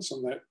arrangements,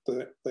 and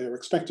that they are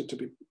expected to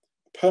be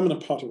a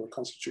permanent part of our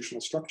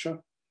constitutional structure.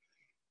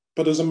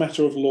 but as a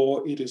matter of law,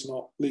 it is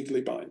not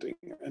legally binding.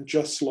 And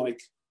just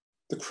like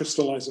the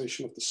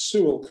crystallization of the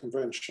Sewell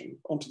Convention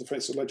onto the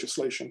face of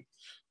legislation,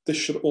 this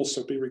should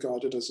also be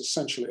regarded as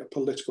essentially a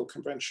political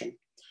convention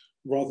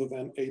rather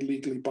than a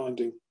legally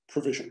binding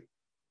provision.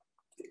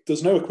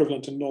 There's no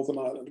equivalent in Northern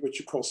Ireland, which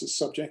of course is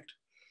subject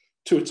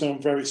to its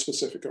own very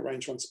specific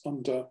arrangements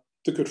under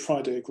the Good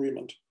Friday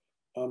Agreement,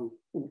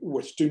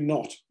 which do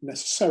not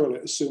necessarily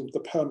assume the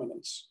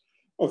permanence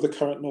of the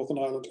current Northern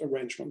Ireland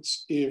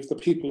arrangements if the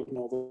people of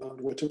Northern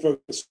Ireland were to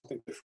vote for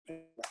something different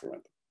in the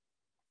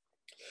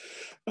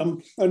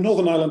referendum.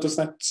 Northern Ireland, as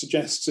that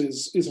suggests,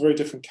 is a very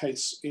different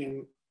case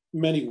in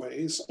many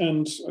ways.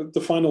 And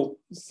the final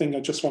thing I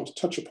just want to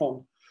touch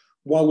upon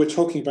while we're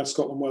talking about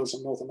Scotland, Wales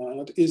and Northern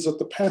Ireland is that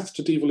the path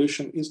to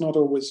devolution is not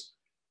always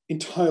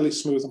entirely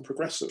smooth and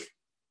progressive.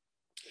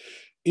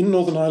 In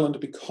Northern Ireland,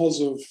 because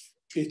of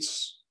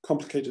its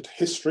complicated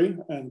history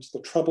and the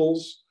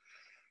Troubles,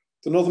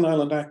 the Northern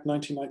Ireland Act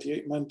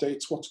 1998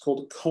 mandates what's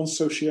called a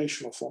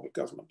consociational form of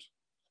government,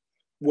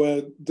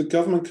 where the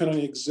government can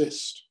only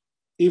exist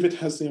if it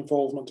has the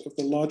involvement of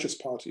the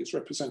largest parties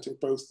representing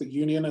both the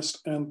unionist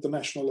and the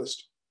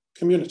nationalist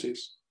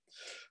communities.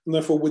 And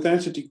therefore,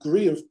 without a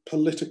degree of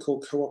political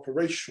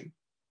cooperation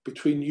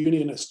between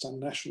unionists and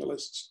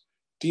nationalists,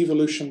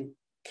 devolution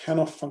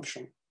cannot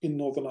function in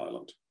Northern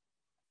Ireland.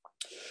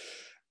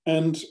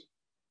 And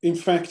in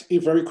fact,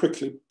 it very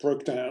quickly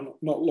broke down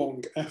not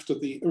long after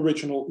the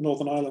original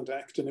Northern Ireland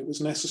Act, and it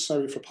was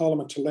necessary for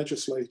Parliament to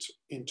legislate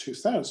in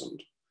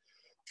 2000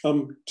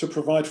 to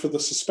provide for the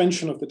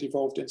suspension of the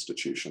devolved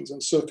institutions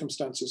and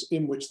circumstances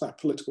in which that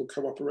political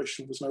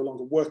cooperation was no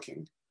longer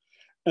working,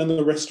 and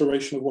the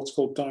restoration of what's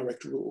called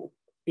direct rule,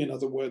 in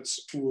other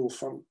words, rule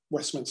from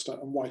Westminster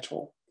and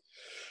Whitehall.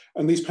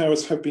 And these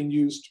powers have been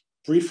used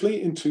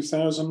briefly in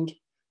 2000,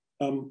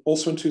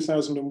 also in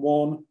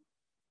 2001,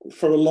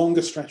 for a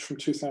longer stretch from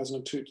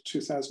 2002 to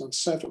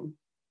 2007.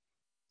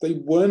 They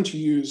weren't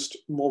used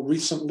more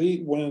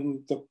recently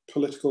when the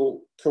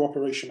political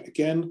cooperation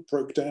again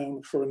broke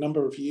down for a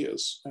number of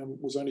years and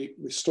was only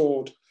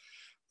restored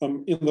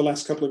in the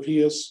last couple of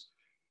years.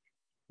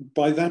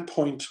 By that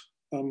point,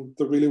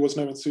 there really was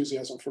no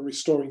enthusiasm for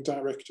restoring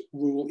direct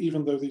rule,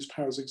 even though these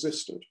powers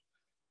existed.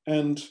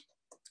 And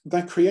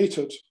that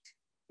created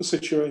a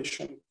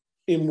situation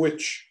in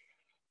which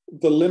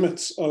the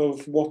limits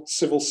of what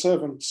civil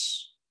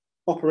servants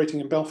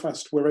operating in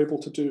Belfast were able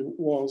to do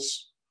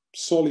was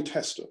sorely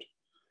tested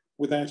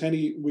without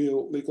any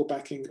real legal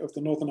backing of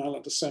the Northern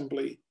Ireland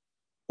Assembly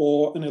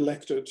or an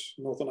elected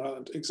Northern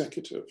Ireland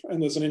executive.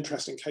 And there's an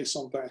interesting case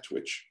on that,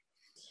 which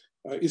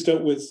is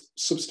dealt with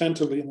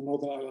substantively in the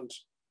Northern Ireland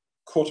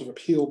Court of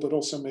Appeal, but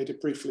also made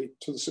it briefly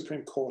to the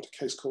Supreme Court, a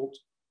case called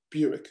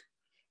Buick,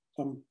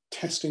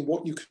 testing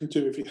what you can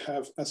do if you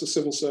have, as a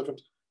civil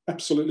servant,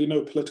 absolutely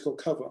no political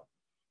cover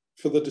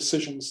for the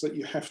decisions that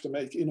you have to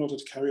make in order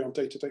to carry on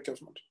day-to-day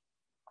government.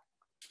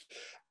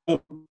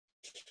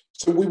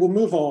 So we will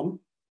move on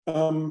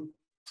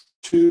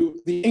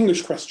to the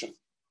English question.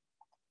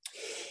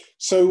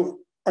 So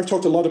I've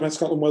talked a lot about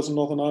Scotland, Wales and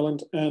Northern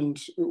Ireland, and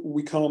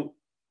we can't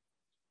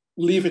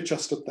leave it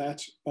just at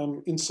that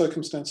in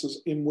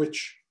circumstances in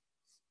which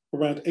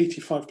around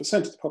 85%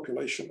 of the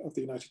population of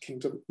the United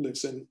Kingdom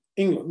lives in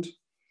England.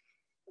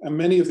 And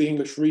many of the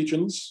English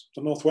regions,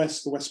 the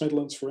Northwest, the West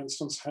Midlands, for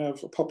instance,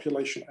 have a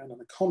population and an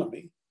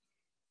economy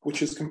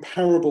which is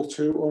comparable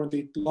to, or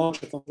indeed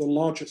larger than, the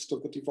largest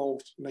of the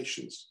devolved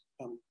nations,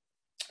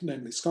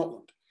 namely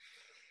Scotland.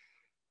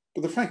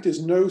 But the fact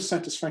is, no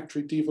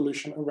satisfactory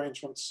devolution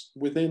arrangements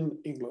within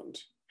England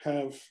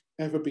have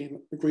ever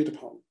been agreed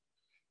upon,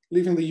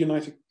 leaving the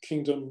United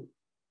Kingdom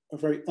a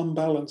very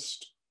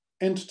unbalanced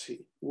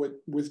entity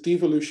with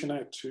devolution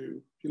out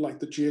to, if you like,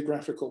 the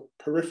geographical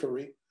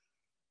periphery,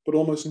 but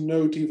almost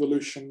no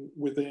devolution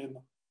within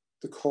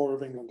the core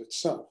of England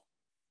itself.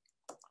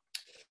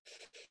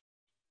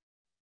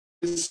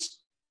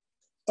 It's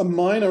a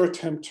minor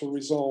attempt to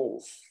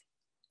resolve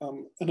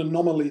an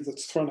anomaly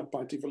that's thrown up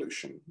by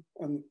devolution.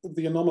 And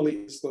the anomaly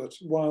is that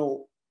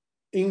while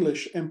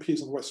English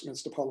MPs in the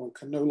Westminster Parliament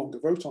can no longer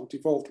vote on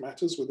devolved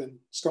matters within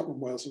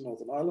Scotland, Wales and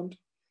Northern Ireland,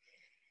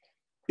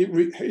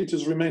 it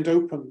has remained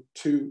open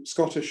to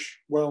Scottish,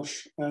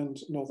 Welsh and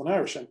Northern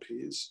Irish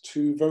MPs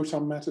to vote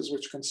on matters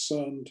which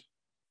concerned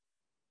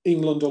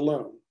England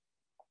alone.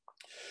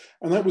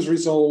 And that was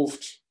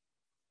resolved,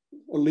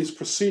 at least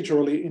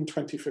procedurally, in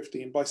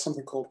 2015 by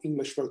something called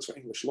English Votes for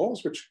English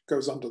Laws, which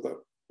goes under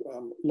the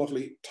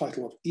lovely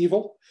title of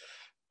EVIL.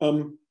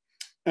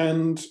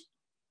 And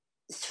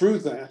through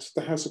that,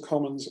 the House of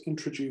Commons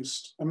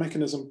introduced a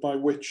mechanism by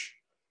which,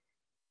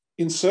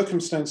 in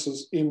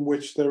circumstances in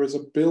which there is a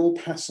bill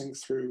passing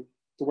through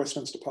the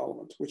Westminster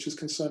Parliament, which is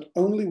concerned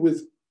only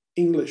with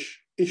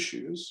English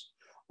issues,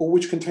 or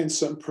which contains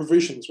certain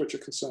provisions which are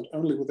concerned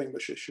only with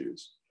English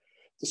issues,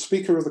 the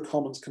Speaker of the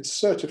Commons can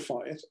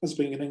certify it as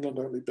being an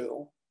England-only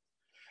bill.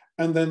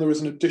 And then there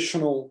is an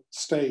additional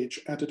stage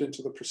added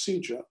into the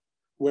procedure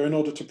where, in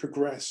order to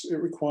progress,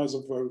 it requires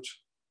a vote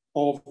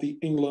of the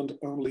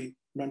England-only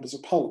members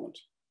of Parliament.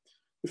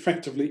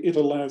 effectively it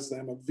allows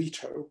them a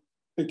veto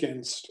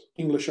against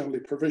English-only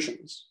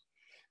provisions.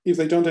 If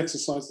they don't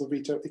exercise the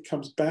veto, it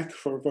comes back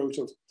for a vote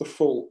of the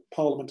full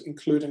Parliament,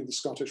 including the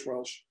Scottish,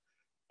 Welsh,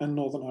 and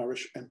Northern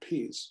Irish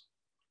MPs.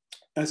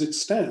 As it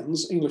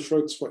stands, English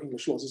votes for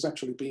English laws has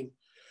actually been,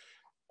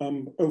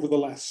 over the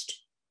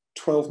last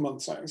 12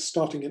 months,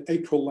 starting in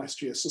April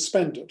last year,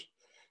 suspended,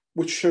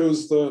 which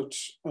shows that,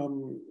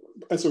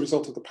 as a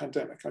result of the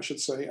pandemic, I should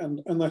say,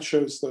 and that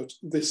shows that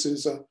this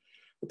is a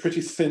pretty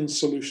thin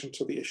solution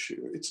to the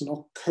issue. It's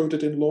not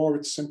coded in law,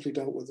 it's simply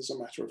dealt with as a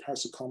matter of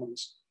House of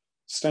Commons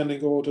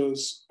standing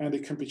orders, and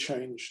it can be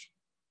changed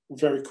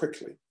very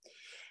quickly.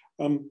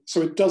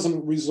 So it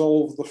doesn't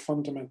resolve the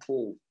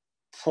fundamental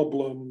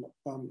problem,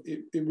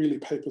 it really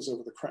papers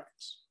over the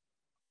cracks.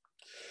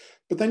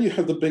 But then you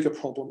have the bigger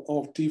problem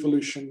of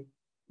devolution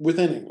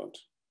within England.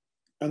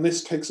 And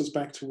this takes us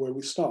back to where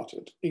we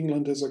started.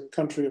 England is a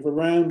country of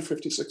around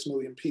 56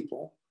 million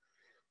people,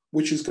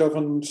 which is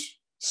governed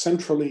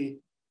centrally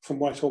from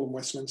Whitehall and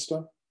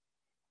Westminster,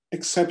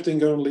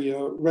 accepting only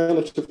a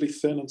relatively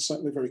thin and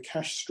certainly very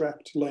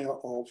cash-strapped layer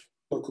of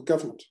local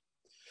government.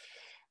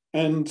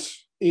 And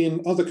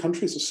in other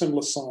countries of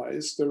similar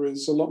size, there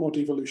is a lot more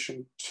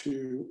devolution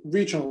to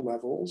regional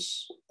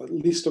levels, at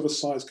least of a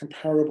size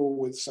comparable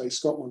with, say,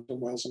 Scotland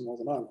and Wales and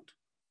Northern Ireland.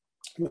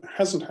 And that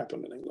hasn't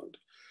happened in England.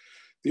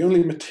 The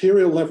only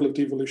material level of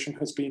devolution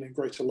has been in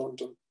Greater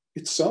London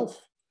itself,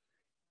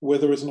 where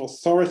there is an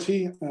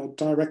authority, a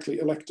directly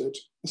elected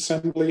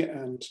assembly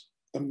and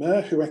a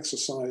mayor who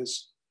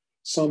exercise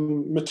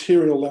some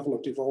material level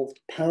of devolved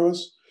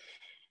powers.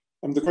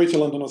 The Greater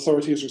London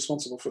Authority is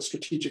responsible for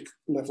strategic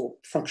level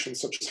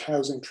functions such as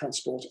housing,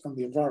 transport, and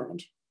the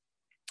environment.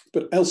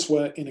 But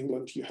elsewhere in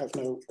England, you have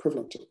no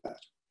equivalent to that.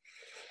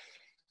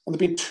 And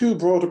there have been two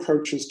broad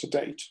approaches to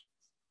date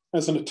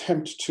as an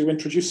attempt to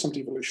introduce some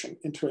devolution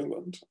into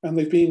England. And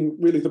they've been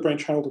really the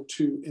brainchild of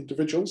two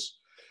individuals,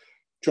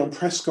 John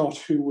Prescott,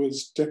 who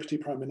was Deputy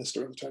Prime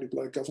Minister in the Tony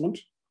Blair government,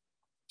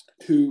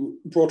 who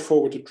brought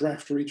forward a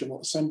draft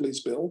Regional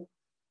Assemblies Bill,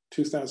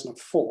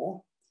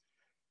 2004.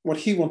 What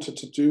he wanted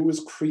to do was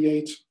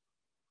create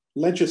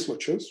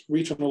legislatures,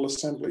 regional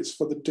assemblies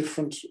for the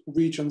different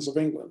regions of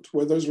England,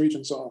 where those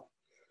regions are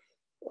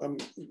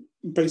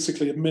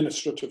basically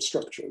administrative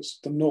structures,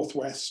 the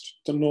Northwest,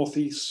 the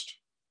Northeast,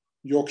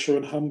 Yorkshire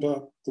and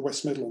Humber, the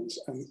West Midlands,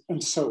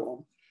 and so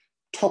on.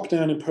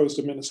 Top-down imposed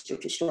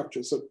administrative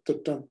structures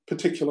that don't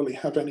particularly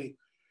have any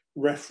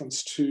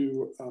reference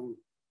to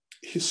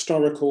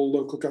historical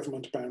local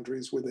government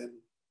boundaries within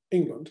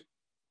England.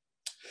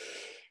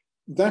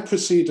 That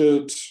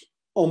proceeded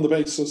on the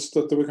basis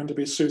that there were going to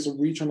be a series of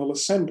regional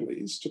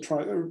assemblies to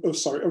try,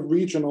 a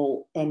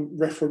regional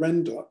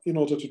referenda in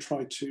order to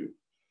try to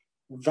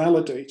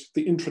validate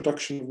the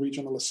introduction of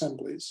regional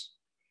assemblies.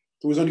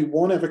 There was only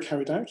one ever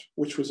carried out,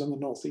 which was in the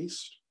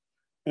Northeast,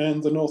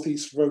 and the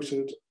Northeast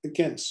voted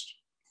against.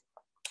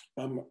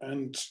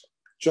 And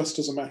just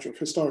as a matter of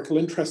historical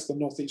interest, the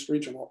Northeast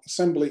Regional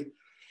Assembly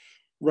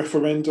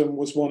referendum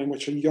was one in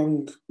which a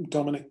young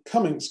Dominic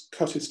Cummings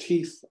cut his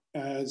teeth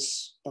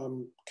as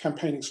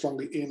campaigning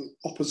strongly in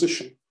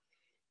opposition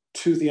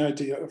to the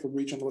idea of a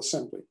regional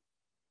assembly.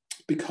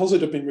 Because it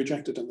had been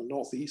rejected in the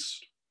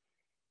Northeast,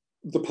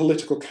 the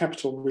political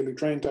capital really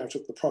drained out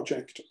of the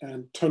project,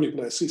 and Tony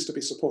Blair ceased to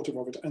be supportive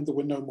of it, and there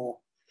were no more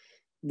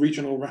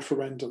regional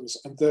referendums,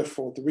 and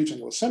therefore the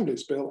Regional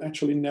Assemblies Bill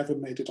actually never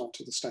made it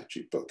onto the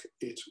statute book.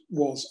 It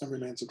was and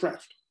remains a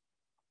draft.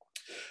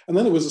 And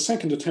then there was a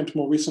second attempt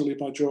more recently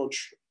by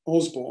George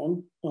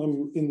Osborne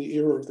in the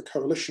era of the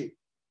coalition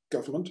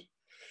government.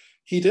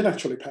 He did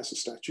actually pass a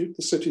statute,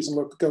 the Cities and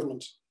Local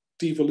Government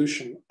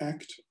Devolution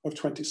Act of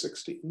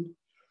 2016,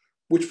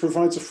 which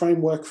provides a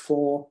framework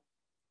for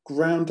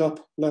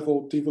ground-up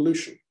level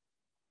devolution.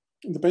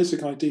 And the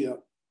basic idea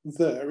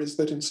there is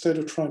that instead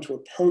of trying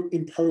to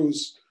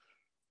impose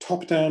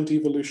top-down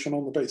devolution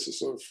on the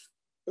basis of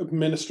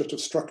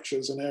administrative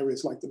structures in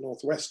areas like the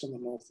Northwest and the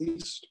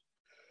Northeast,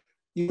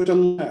 you would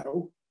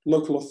allow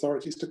local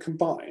authorities to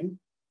combine,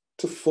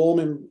 to form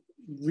in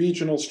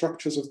regional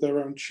structures of their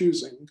own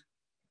choosing,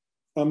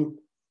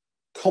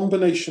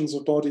 combinations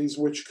of bodies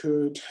which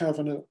could have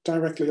a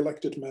directly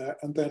elected mayor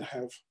and then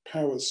have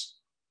powers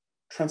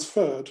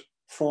transferred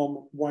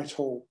from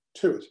Whitehall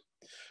to it.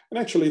 And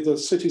actually the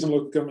Cities and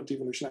Local Government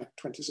Devolution Act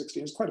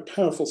 2016 is quite a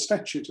powerful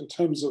statute in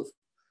terms of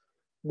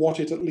what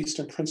it, at least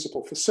in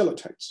principle,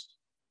 facilitates.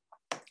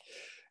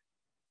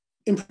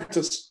 In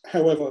practice,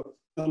 however,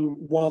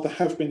 while there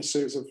have been a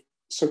series of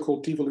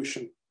so-called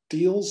devolution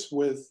deals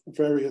with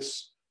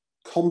various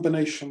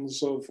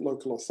combinations of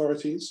local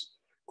authorities,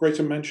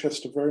 Greater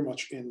Manchester very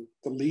much in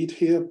the lead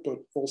here, but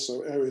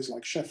also areas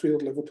like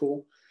Sheffield,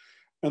 Liverpool,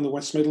 and the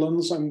West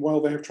Midlands, and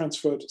while they have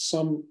transferred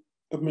some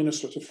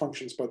administrative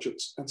functions,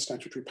 budgets, and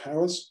statutory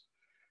powers,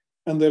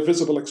 and their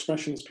visible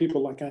expression is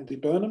people like Andy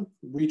Burnham,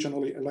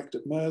 regionally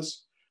elected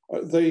mayors,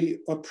 they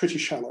are pretty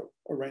shallow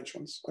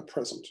arrangements at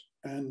present,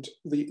 and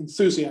the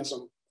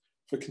enthusiasm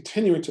for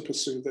continuing to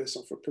pursue this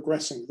and for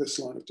progressing this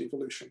line of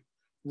devolution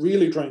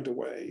really drained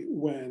away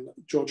when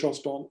George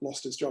Osborne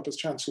lost his job as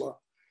Chancellor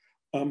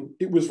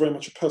It was very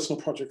much a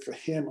personal project for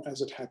him,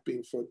 as it had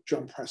been for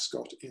John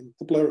Prescott in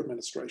the Blair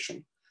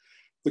administration.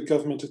 The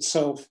government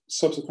itself,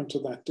 subsequent to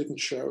that, didn't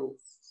show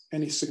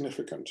any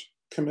significant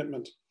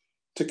commitment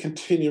to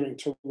continuing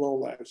to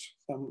roll out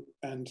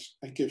and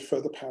give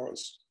further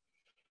powers.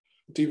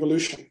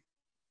 Devolution.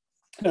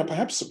 Now,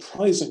 perhaps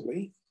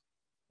surprisingly,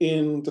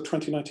 in the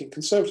 2019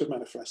 Conservative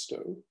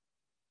Manifesto,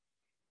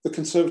 the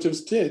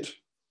Conservatives did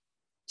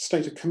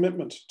state a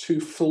commitment to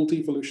full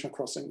devolution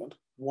across England,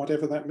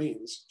 whatever that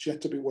means, it's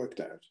yet to be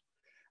worked out,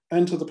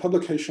 and to the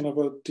publication of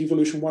a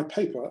devolution white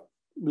paper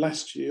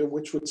last year,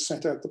 which would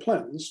set out the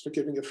plans for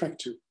giving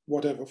effect to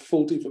whatever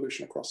full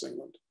devolution across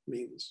England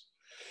means.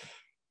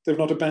 They've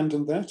not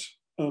abandoned that.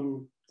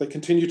 They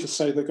continue to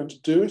say they're going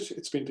to do it.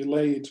 It's been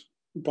delayed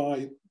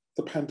by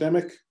the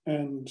pandemic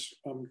and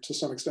to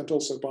some extent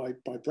also by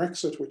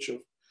Brexit, which have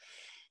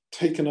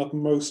taken up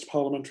most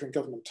parliamentary and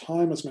government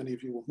time, as many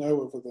of you will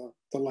know, over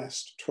the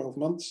last 12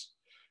 months.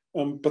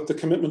 But the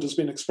commitment has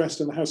been expressed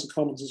in the House of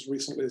Commons as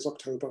recently as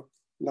October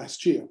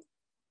last year.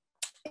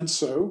 And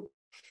so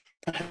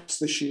perhaps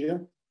this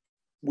year,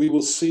 we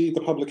will see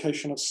the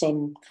publication of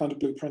some kind of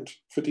blueprint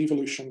for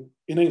devolution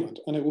in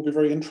England. And it will be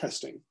very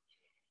interesting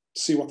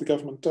to see what the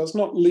government does,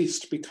 not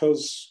least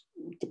because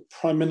the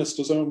Prime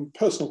Minister's own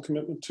personal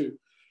commitment to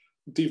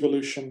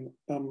devolution,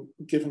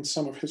 given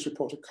some of his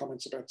reported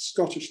comments about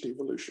Scottish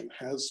devolution,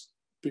 has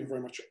been very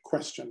much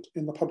questioned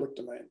in the public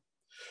domain.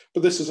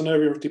 But this is an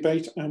area of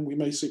debate and we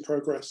may see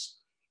progress,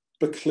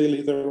 but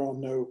clearly there are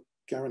no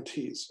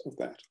guarantees of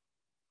that.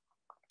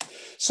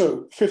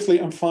 So fifthly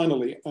and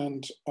finally,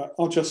 and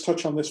I'll just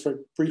touch on this very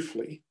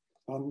briefly,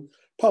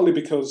 partly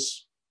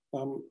because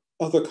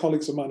other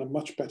colleagues of mine are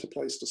much better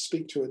placed to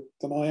speak to it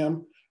than I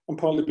am, and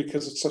partly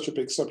because it's such a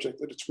big subject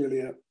that it's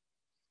really a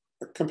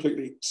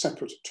completely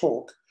separate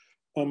talk,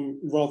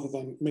 rather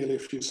than merely a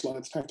few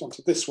slides tacked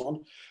onto this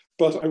one.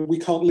 But we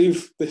can't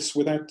leave this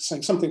without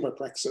saying something about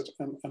Brexit,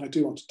 and I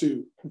do want to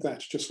do that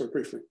just very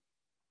briefly.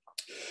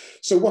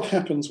 So what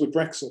happens with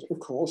Brexit, of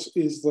course,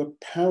 is the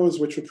powers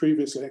which were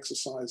previously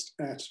exercised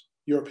at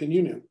European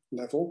Union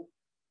level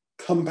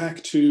come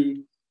back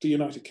to the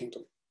United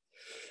Kingdom.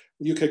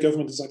 The UK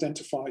government has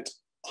identified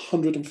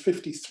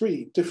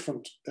 153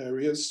 different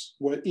areas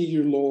where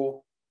EU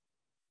law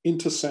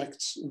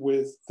intersects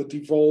with the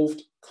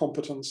devolved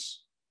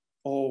competence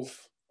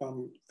of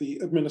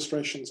the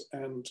administrations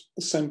and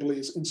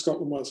assemblies in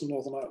Scotland, Wales, and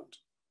Northern Ireland.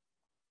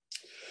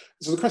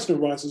 So the question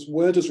arises,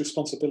 where does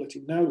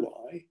responsibility now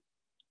lie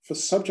for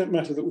subject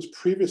matter that was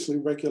previously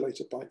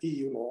regulated by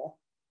EU law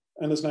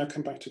and has now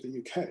come back to the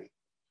UK?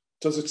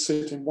 Does it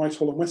sit in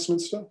Whitehall and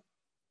Westminster,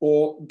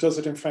 or does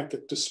it in fact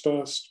get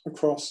dispersed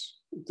across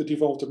the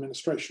devolved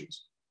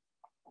administrations?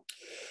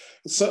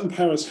 Certain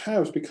powers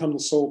have become the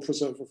sole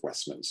preserve of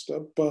Westminster,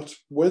 but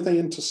where they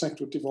intersect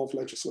with devolved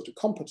legislative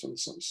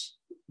competences,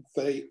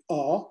 they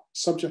are,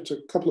 subject to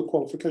a couple of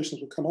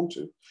qualifications we'll come on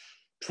to,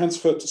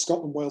 transferred to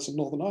Scotland, Wales, and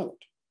Northern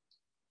Ireland.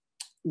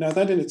 Now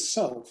that in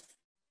itself,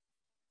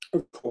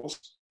 of course,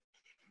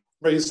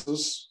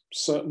 raises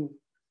certain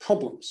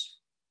problems,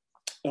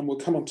 and we'll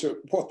come on to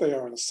what they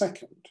are in a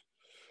second.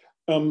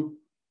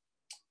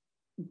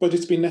 But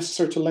it's been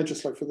necessary to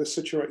legislate for this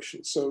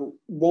situation. So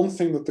one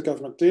thing that the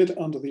government did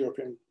under the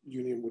European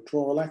Union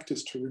Withdrawal Act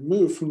is to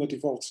remove from the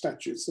devolved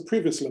statutes the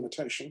previous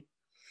limitation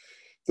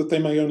that they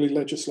may only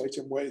legislate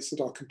in ways that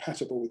are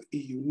compatible with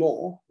EU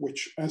law,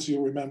 which, as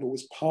you'll remember,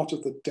 was part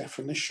of the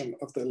definition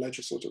of their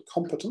legislative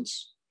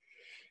competence.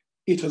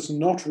 It has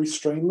not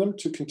restrained them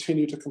to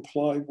continue to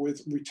comply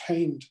with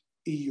retained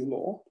EU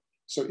law.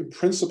 So in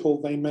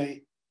principle, they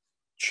may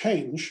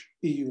change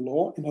EU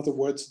law. In other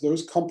words,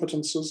 those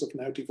competences have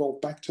now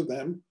devolved back to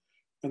them,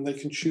 and they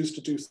can choose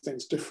to do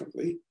things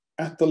differently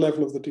at the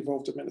level of the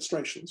devolved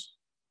administrations.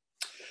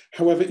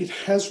 However, it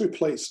has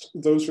replaced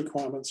those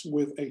requirements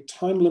with a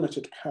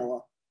time-limited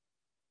power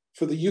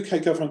for the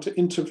UK government to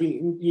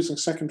intervene using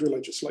secondary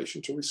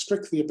legislation to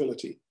restrict the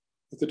ability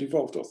of the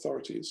devolved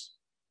authorities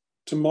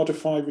to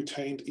modify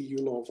retained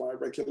EU law via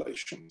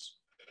regulations.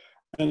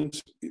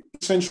 And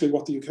essentially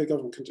what the UK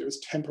government can do is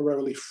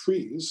temporarily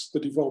freeze the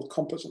devolved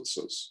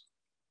competences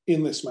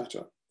in this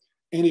matter,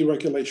 any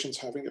regulations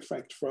having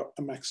effect for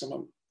a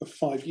maximum of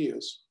 5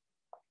 years.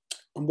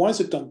 And why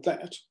has it done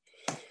that?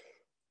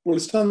 Well,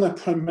 it's done that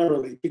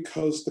primarily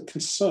because the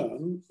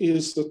concern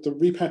is that the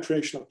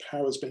repatriation of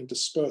powers being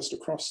dispersed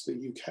across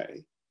the UK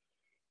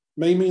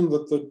may mean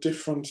that the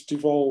different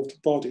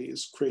devolved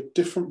bodies create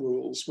different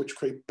rules which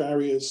create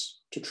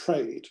barriers to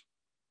trade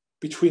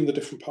between the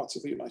different parts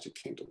of the United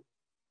Kingdom.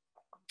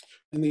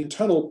 In the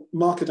Internal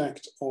Market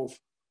Act of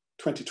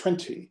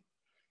 2020,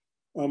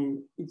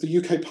 the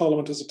UK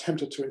Parliament has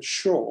attempted to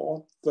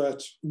ensure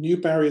that new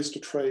barriers to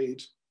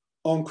trade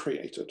aren't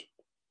created.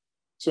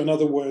 So in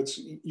other words,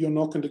 you're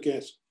not going to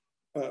get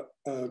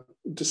a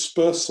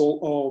dispersal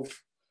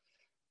of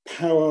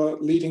power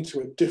leading to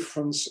a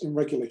difference in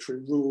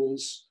regulatory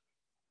rules,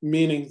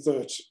 meaning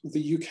that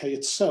the UK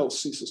itself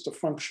ceases to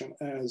function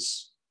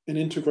as an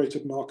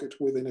integrated market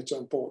within its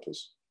own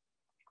borders.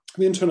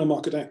 The Internal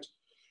Market Act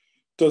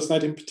does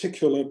that in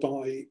particular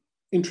by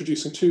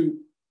introducing two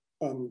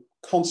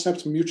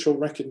concepts: mutual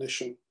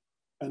recognition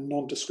and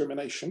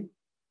non-discrimination,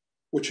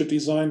 which are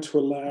designed to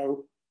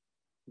allow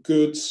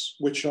goods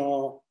which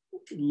are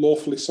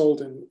lawfully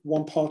sold in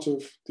one part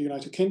of the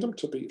United Kingdom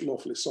to be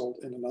lawfully sold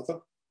in another.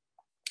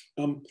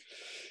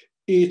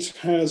 It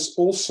has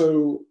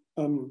also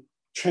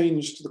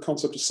changed the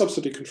concept of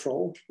subsidy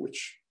control,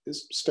 which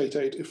is state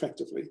aid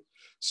effectively,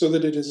 so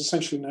that it is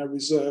essentially now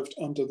reserved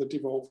under the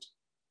devolved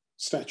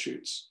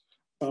statutes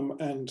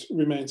and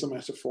remains a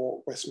matter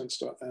for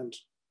Westminster and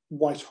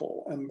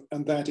Whitehall.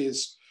 And that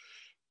is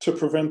to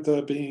prevent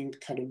there being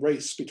kind of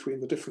race between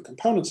the different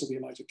components of the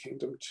United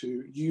Kingdom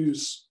to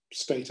use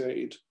state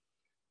aid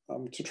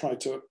to try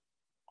to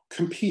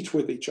compete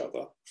with each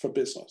other for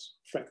business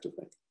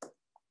effectively.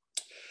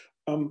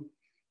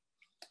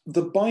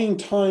 The buying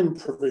time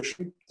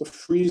provision, the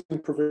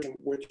freezing provision,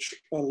 which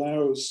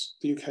allows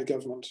the UK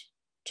government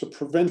to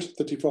prevent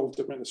the devolved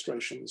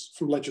administrations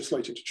from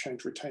legislating to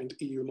change retained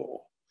EU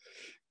law,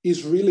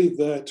 is really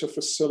there to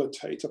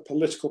facilitate a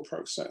political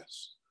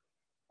process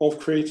of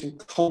creating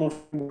common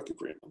framework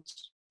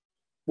agreements,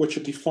 which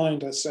are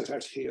defined as set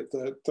out here.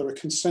 There are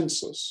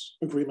consensus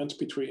agreements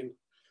between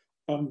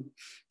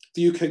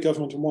the UK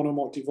government and one or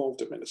more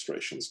devolved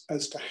administrations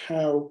as to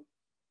how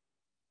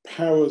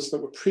powers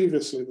that were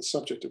previously the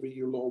subject of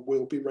EU law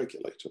will be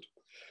regulated.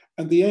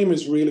 And the aim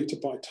is really to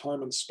buy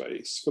time and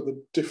space for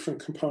the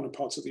different component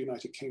parts of the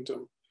United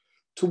Kingdom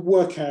to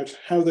work out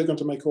how they're going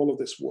to make all of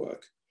this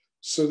work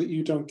so that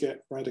you don't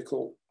get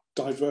radical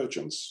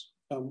divergence,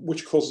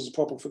 which causes a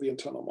problem for the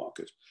internal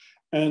market.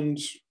 And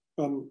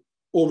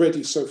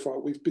already so far,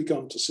 we've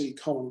begun to see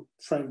common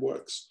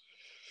frameworks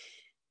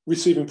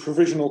receiving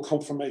provisional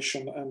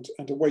confirmation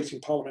and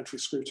awaiting parliamentary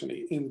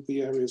scrutiny in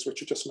the areas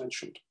which are just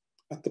mentioned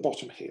at the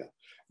bottom here.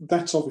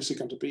 That's obviously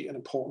going to be an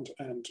important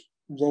and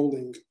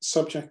rolling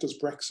subject as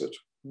Brexit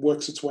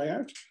works its way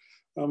out.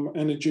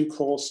 And in due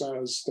course,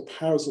 as the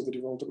powers of the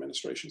devolved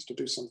administrations to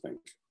do something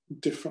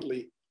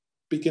differently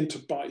begin to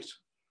bite,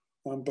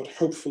 but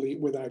hopefully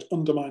without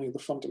undermining the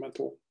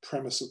fundamental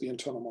premise of the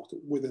internal market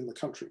within the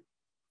country.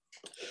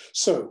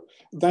 So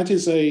that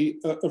is a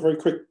very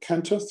quick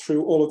canter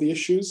through all of the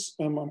issues.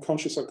 I'm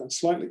conscious I've gone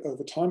slightly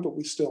over time, but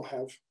we still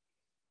have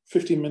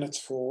 15 minutes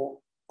for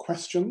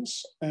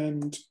questions.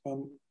 And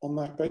on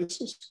that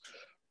basis,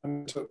 I'm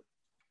going to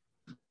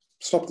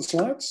stop the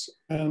slides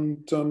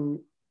and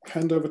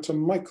hand over to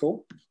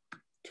Michael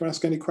to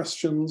ask any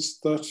questions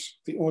that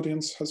the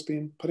audience has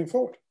been putting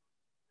forward.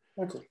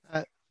 Michael.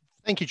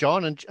 Thank you,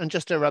 John. And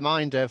just a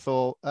reminder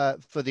for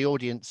the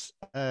audience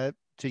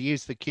to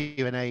use the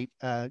Q&A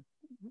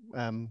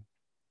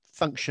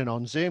function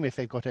on Zoom if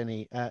they've got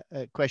any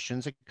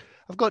questions.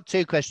 I've got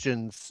two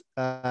questions,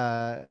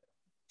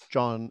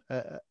 John,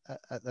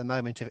 at the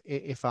moment,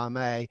 if I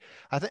may.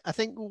 I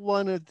think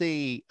one of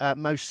the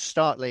most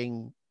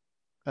startling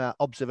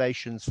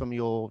observations from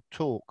your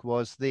talk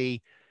was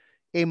the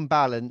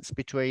imbalance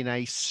between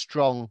a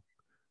strong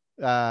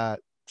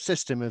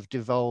system of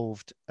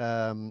devolved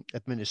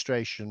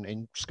administration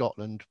in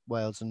Scotland,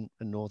 Wales and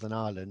Northern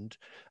Ireland,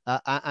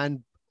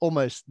 and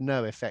almost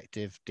no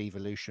effective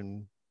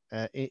devolution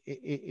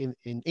in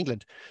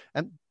England.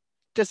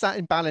 Does that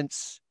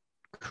imbalance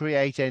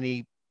create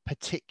any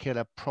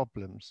particular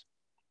problems?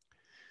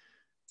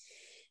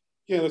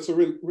 Yeah, that's a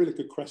really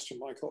good question,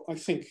 Michael. I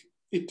think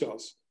it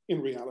does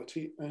in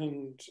reality,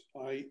 and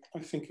I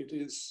think it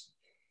is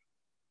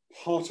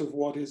part of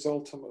what is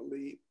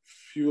ultimately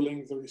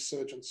fueling the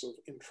resurgence of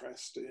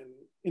interest in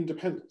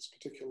independence,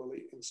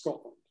 particularly in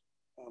Scotland.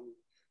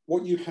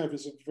 What you have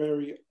is a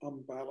very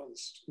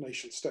unbalanced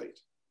nation state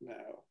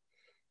now,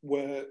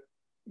 where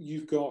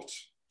you've got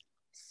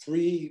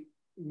three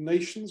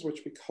nations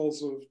which,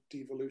 because of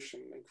devolution,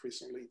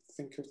 increasingly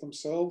think of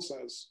themselves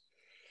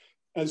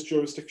as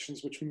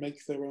jurisdictions which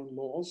make their own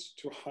laws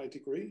to a high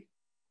degree,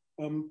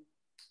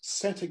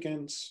 set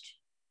against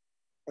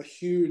a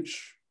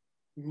huge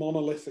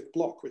monolithic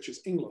bloc, which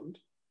is England,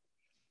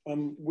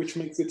 which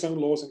makes its own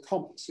laws in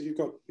common. So you've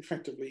got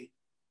effectively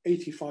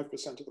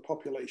 85% of the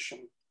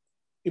population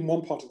in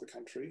one part of the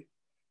country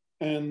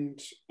and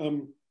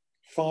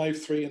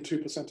 5, 3 and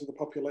 2% of the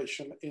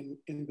population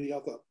in the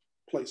other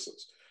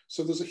places.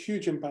 So there's a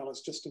huge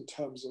imbalance just in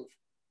terms of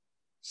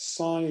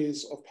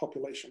size of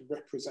population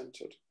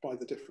represented by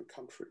the different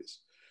countries.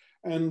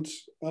 And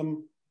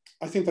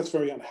I think that's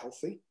very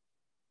unhealthy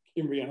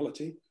in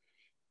reality.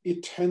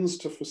 It tends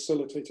to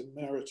facilitate a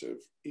narrative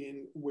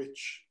in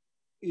which,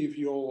 if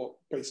you're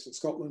based in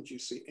Scotland, you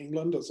see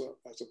England as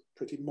a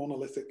pretty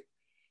monolithic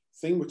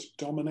thing which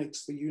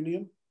dominates the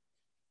union.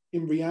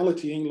 In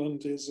reality,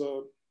 England is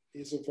a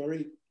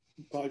very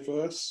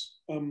diverse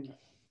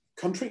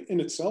country in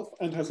itself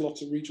and has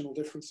lots of regional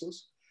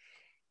differences.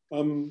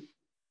 And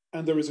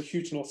there is a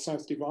huge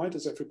north-south divide,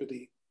 as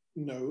everybody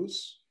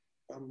knows,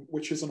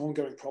 which is an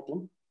ongoing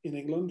problem in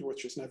England,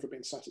 which has never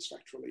been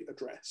satisfactorily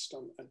addressed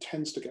and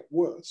tends to get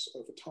worse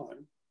over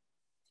time,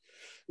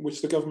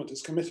 which the government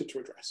is committed to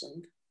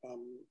addressing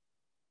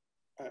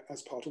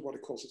as part of what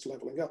it calls its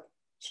levelling up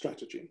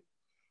strategy.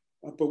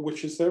 but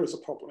which is there as a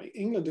problem.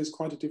 England is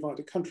quite a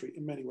divided country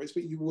in many ways,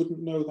 but you wouldn't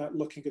know that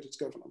looking at its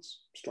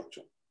governance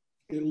structure.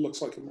 It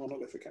looks like a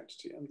monolithic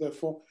entity, and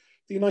therefore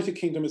the United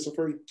Kingdom is a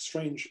very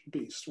strange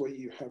beast where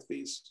you have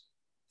these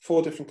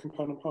 4 different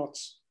component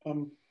parts,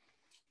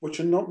 which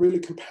are not really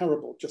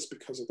comparable just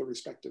because of the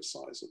respective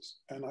sizes.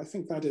 And I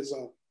think that is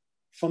a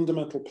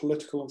fundamental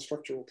political and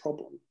structural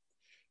problem.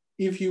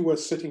 If you were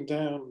sitting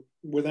down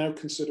without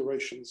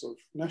considerations of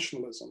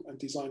nationalism and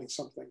designing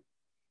something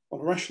on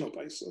a rational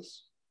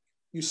basis,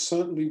 you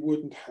certainly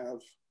wouldn't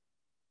have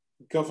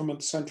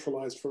government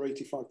centralized for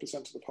 85%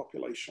 of the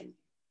population,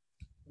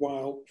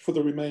 while for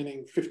the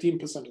remaining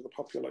 15% of the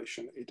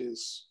population, it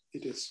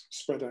is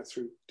spread out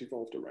through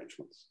devolved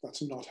arrangements.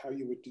 That's not how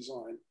you would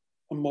design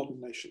a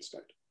modern nation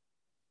state.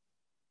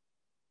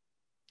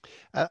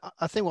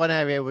 I think one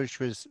area which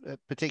was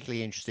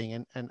particularly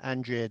interesting, and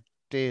Andrea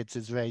Deards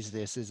has raised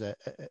this as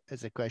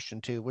a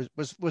question too,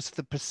 was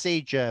the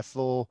procedure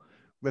for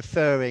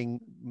referring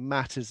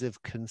matters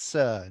of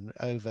concern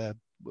over,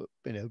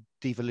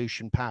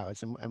 devolution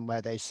powers and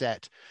where they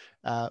set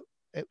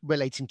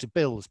relating to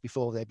bills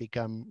before they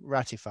become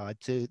ratified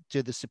to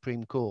the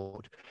Supreme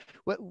Court.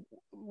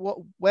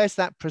 Where's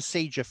that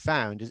procedure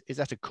found? Is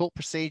that a court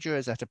procedure?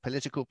 Is that a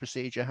political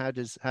procedure? How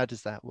does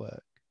that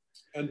work?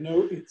 And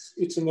no,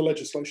 it's in the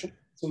legislation.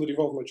 It's in the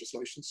devolved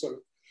legislation.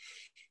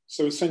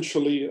 So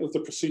essentially,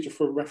 the procedure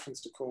for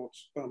reference to court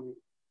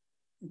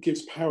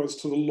gives powers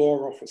to the law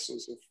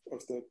officers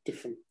of the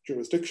different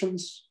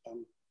jurisdictions,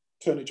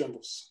 Attorney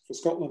General for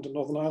Scotland and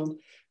Northern Ireland,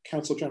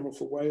 Counsel General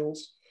for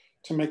Wales,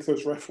 to make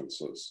those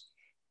references.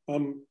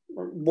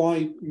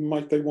 Why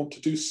might they want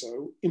to do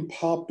so? In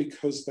part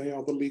because they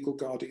are the legal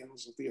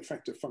guardians of the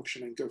effective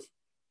functioning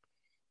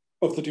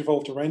of the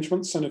devolved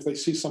arrangements. And if they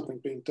see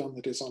something being done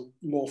that is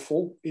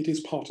unlawful, it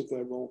is part of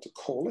their role to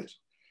call it.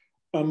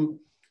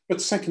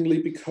 But secondly,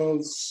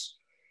 because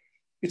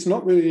it's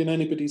not really in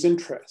anybody's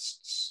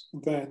interests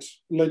that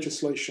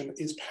legislation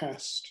is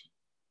passed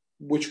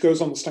which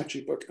goes on the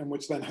statute book and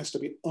which then has to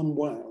be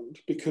unwound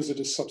because it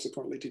is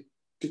subsequently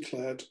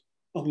declared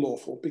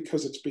unlawful,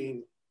 because it's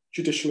been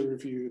judicially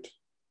reviewed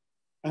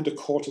and a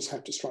court has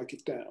had to strike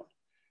it down.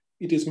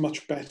 It is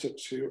much better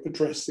to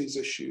address these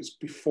issues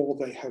before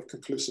they have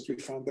conclusively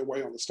found their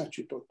way on the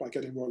statute book by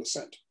getting royal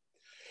assent.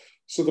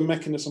 So the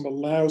mechanism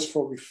allows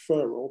for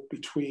referral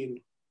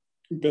between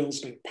bills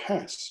being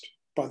passed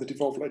by the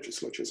devolved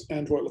legislatures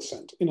and royal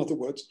assent. In other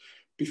words,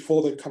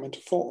 before they come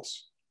into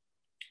force,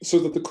 so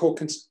that the court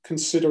can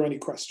consider any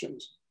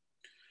questions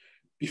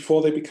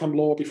before they become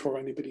law, before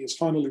anybody is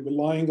finally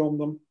relying on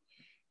them.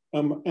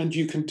 And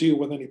you can deal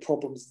with any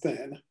problems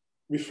then,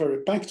 refer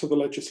it back to the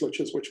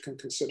legislatures, which can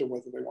consider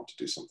whether they want to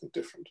do something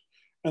different.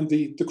 And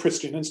the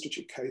Christian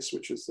Institute case,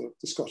 which is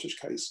the Scottish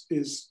case,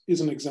 is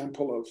an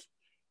example of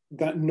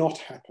that not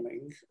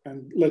happening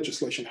and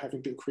legislation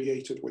having been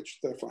created, which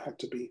therefore had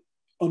to be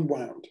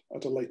unwound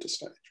at a later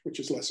stage, which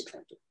is less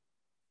attractive.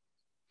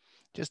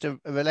 Just a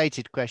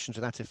related question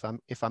to that,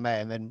 if I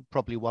may, and then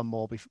probably one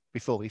more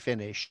before we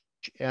finish.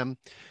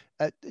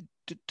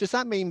 Does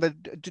that mean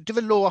that do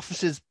the law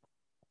officers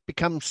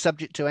become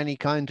subject to any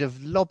kind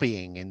of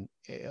lobbying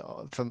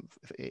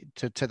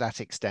to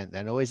that extent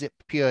then, or is it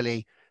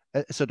purely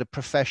a sort of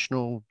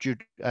professional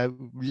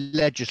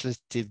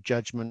legislative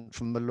judgment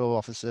from the law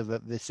officer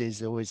that this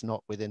is or is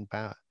not within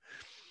power?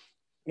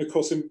 And of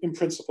course, in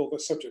principle, they're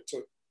subject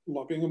to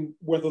lobbying, and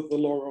whether the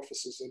law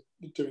officers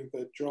are doing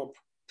their job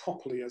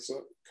properly as a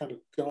kind of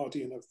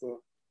guardian of the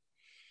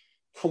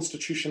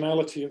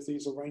constitutionality of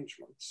these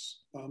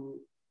arrangements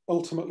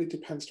ultimately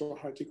depends to a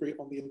high degree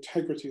on the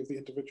integrity of the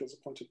individuals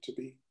appointed to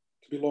be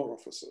law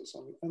officers,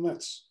 and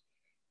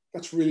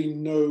that's really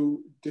no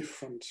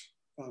different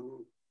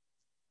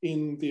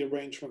in the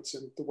arrangements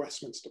in the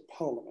Westminster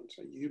Parliament.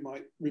 You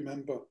might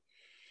remember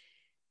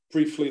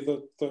briefly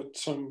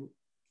that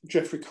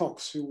Geoffrey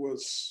Cox, who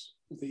was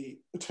the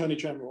Attorney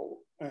General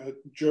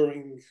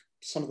during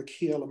some of the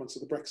key elements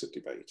of the Brexit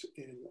debate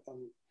in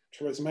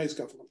Theresa May's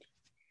government,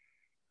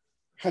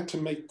 had to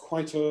make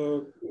quite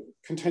a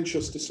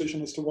contentious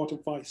decision as to what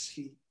advice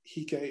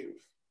he gave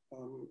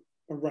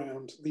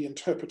around the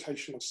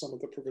interpretation of some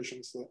of the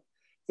provisions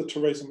that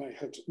Theresa May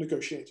had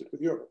negotiated with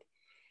Europe.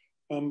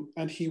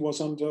 And he was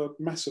under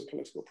massive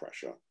political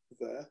pressure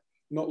there,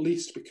 not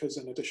least because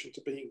in addition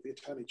to being the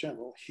Attorney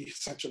General,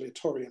 he's actually a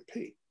Tory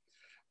MP.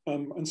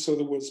 And so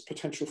there was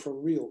potential for a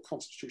real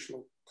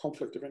constitutional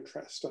conflict of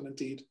interest, and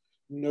indeed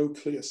no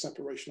clear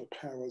separation of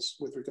powers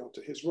with regard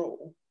to his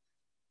role.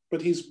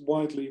 But he's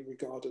widely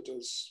regarded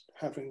as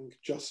having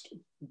just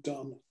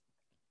done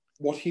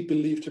what he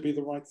believed to be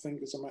the right thing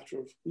as a matter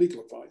of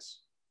legal advice,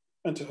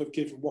 and to have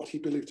given what he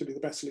believed to be the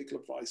best legal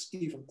advice,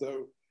 even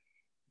though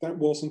that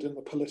wasn't in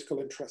the political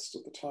interests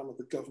at the time of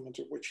the government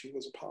of which he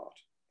was a part.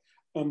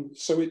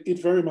 So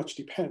it very much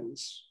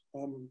depends,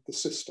 the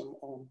system,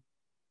 on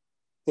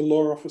the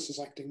law officers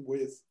acting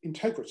with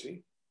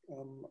integrity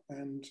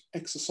and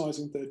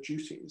exercising their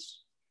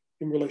duties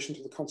in relation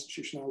to the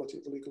constitutionality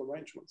of the legal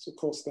arrangements. Of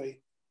course, they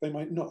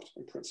might not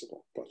in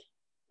principle, but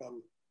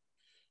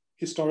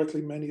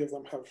historically, many of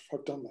them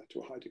have done that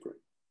to a high degree.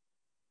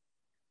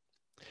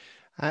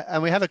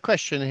 And we have a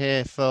question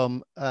here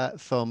from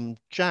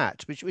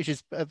Jat, which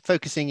is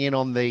focusing in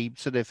on the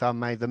sort of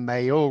the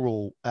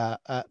mayoral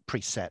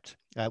precept,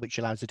 which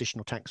allows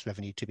additional tax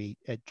revenue to be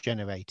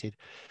generated.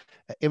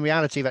 In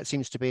reality, that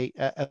seems to be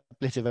a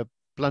bit of a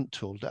blunt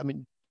tool. I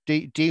mean,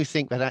 do you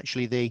think that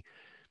actually the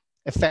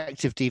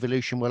effective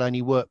devolution will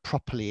only work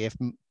properly if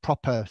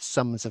proper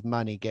sums of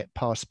money get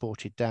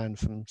passported down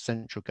from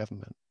central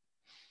government?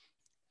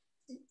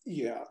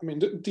 Yeah, I mean,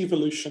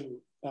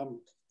 devolution,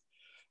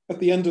 at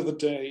the end of the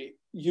day,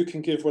 you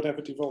can give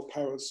whatever devolved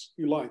powers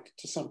you like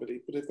to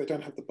somebody, but if they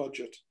don't have the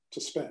budget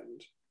to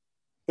spend,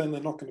 then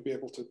they're not going to be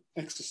able to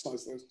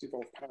exercise those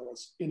devolved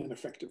powers in an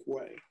effective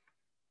way.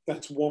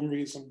 That's one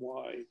reason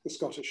why the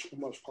Scottish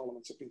and Welsh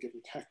parliaments have been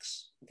given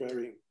tax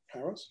varying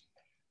powers.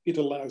 It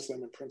allows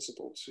them in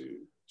principle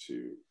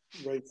to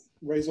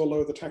raise or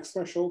lower the tax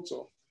thresholds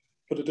or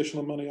put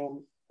additional money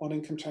on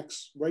income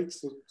tax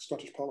rates. The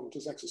Scottish Parliament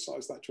has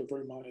exercised that to a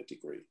very minor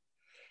degree.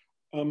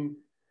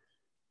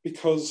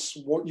 Because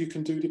what you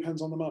can do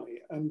depends on the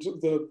money. And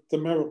the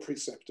mayoral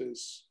precept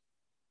is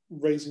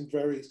raising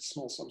very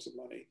small sums of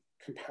money,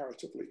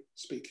 comparatively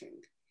speaking.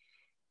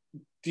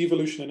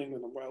 Devolution in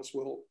England and Wales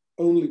will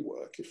only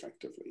work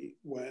effectively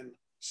when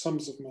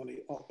sums of money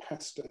are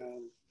passed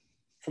down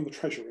from the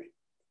Treasury,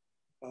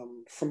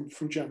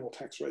 from general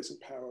tax raising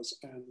powers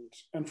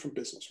and from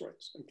business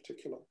rates in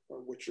particular,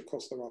 which of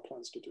course there are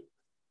plans to do.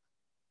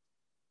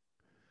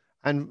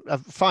 And a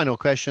final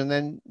question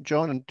then,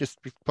 John, and just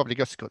we've probably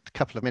just got a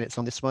couple of minutes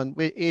on this one,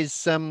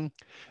 is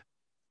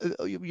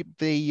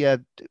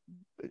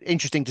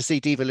interesting to see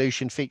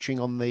devolution featuring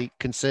on the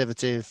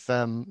Conservative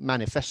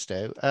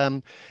manifesto.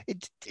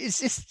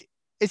 Is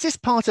this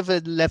part of a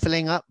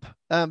levelling up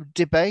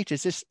debate?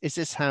 Is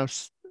this how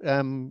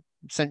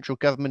central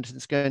government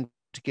is going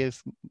to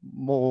give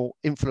more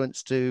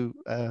influence to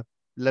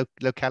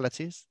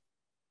localities?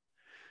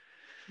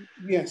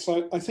 Yes,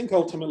 I think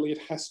ultimately it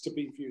has to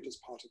be viewed as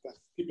part of that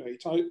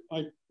debate.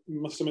 I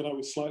must admit I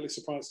was slightly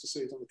surprised to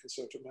see it on the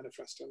Conservative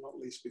manifesto, not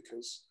least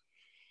because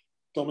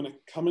Dominic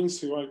Cummings,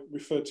 who I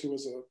referred to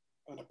as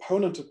an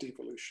opponent of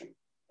devolution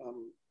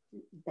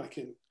back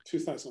in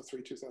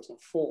 2003,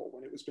 2004,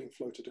 when it was being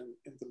floated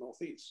in the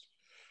Northeast,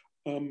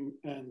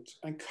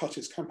 and cut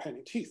his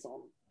campaigning teeth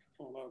on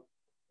an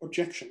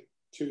objection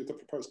to the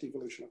proposed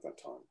devolution at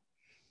that time,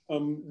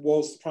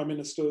 was the Prime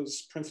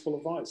Minister's principal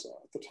advisor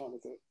at the time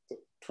of the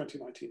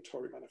 2019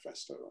 Tory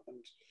manifesto.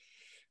 And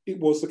it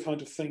was the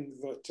kind of thing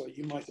that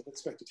you might have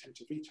expected him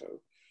to veto.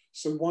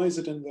 So why is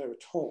it in there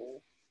at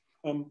all?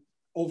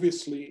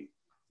 Obviously,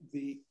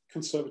 the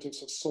Conservatives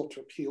have sought to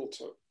appeal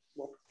to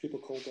what people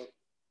call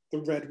the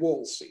red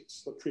wall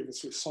seats, the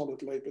previously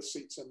solid Labour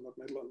seats in the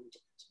Midland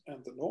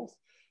and the North,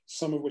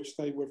 some of which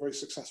they were very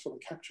successful in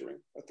capturing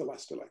at the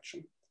last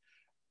election.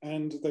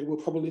 And they will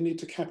probably need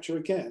to capture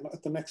again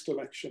at the next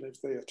election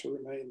if they are to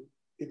remain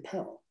in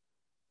power.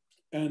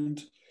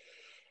 And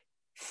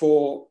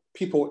for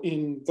people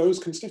in those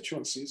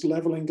constituencies,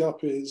 levelling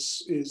up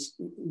is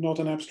not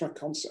an abstract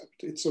concept.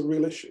 It's a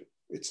real issue.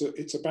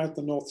 It's about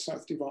the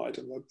North-South divide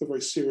and the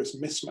very serious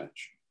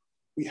mismatch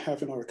we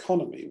have in our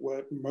economy,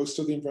 where most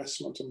of the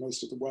investment and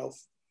most of the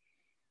wealth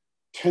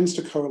tends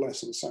to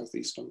coalesce in the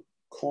southeastern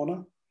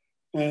corner.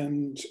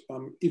 And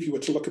if you were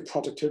to look at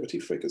productivity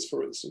figures,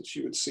 for instance,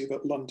 you would see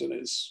that London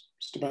is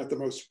just about the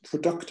most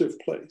productive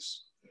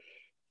place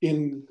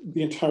in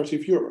the entirety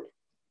of Europe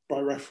by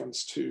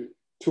reference to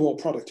all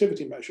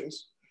productivity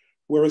measures,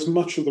 whereas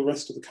much of the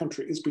rest of the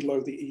country is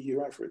below the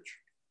EU average.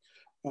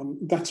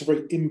 That's a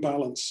very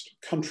imbalanced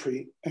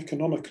country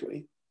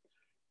economically.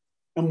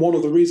 And one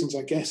of the reasons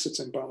I guess it's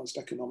imbalanced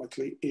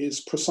economically is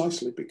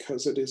precisely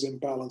because it is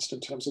imbalanced in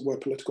terms of where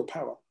political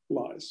power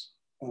lies.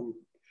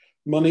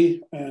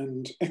 Money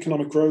and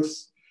economic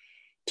growth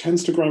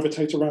tends to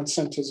gravitate around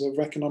centers of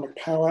economic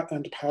power,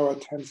 and power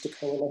tends to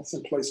coalesce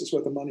in places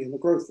where the money and the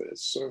growth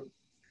is. So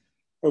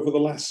over the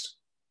last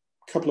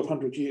couple of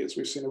hundred years,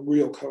 we've seen a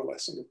real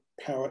coalescing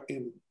of power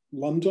in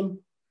London,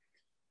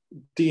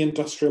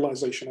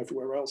 deindustrialization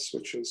everywhere else,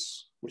 which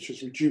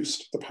has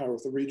reduced the power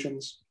of the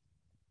regions,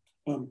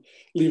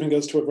 leaving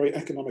us to a very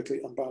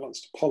economically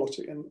unbalanced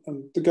polity.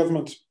 And the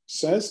government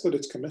says that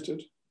it's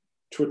committed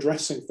to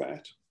addressing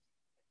that.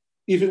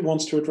 If it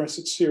wants to address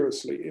it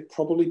seriously, it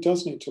probably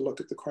does need to look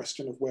at the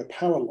question of where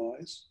power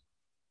lies.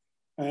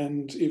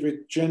 And if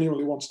it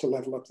genuinely wants to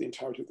level up the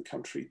entirety of the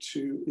country,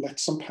 to let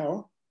some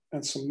power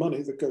and some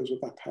money that goes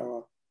with that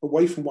power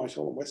away from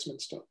Whitehall and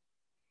Westminster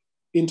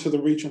into the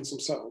regions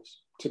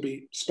themselves, to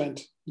be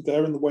spent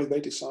there in the way they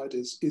decide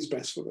is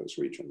best for those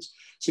regions.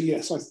 So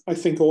yes, I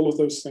think all of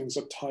those things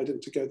are tied in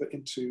together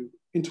into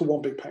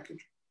one big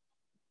package.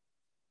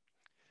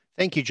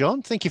 Thank you,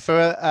 John. Thank you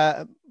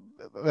for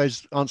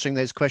answering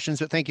those questions,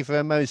 but thank you for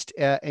a most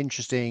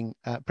interesting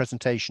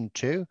presentation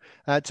too.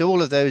 To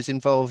all of those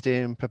involved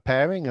in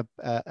preparing,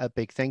 a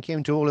big thank you,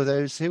 and to all of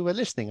those who were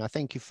listening, I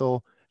thank you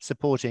for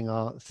supporting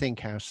our Think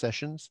House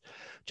sessions.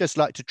 Just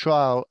like to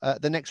trial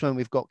the next one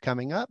we've got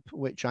coming up,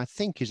 which I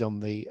think is on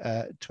the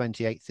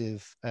 28th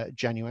of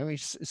January.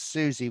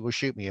 Susie will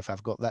shoot me if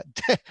I've got that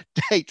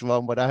date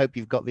wrong, but I hope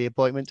you've got the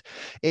appointment.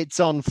 It's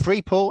on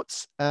free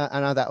ports,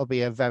 and that will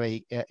be a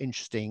very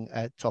interesting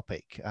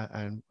topic.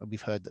 And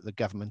we've heard that the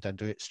government,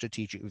 under its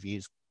strategic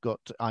reviews, got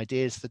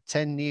ideas for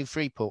 10 new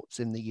free ports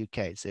in the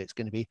UK. So it's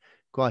going to be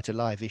quite a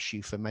live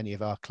issue for many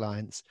of our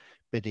clients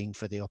bidding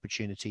for the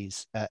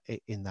opportunities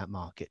in that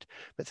market.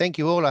 But thank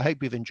you all. I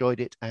hope you've enjoyed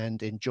it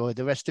and enjoy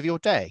the rest of your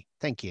day.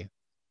 Thank you.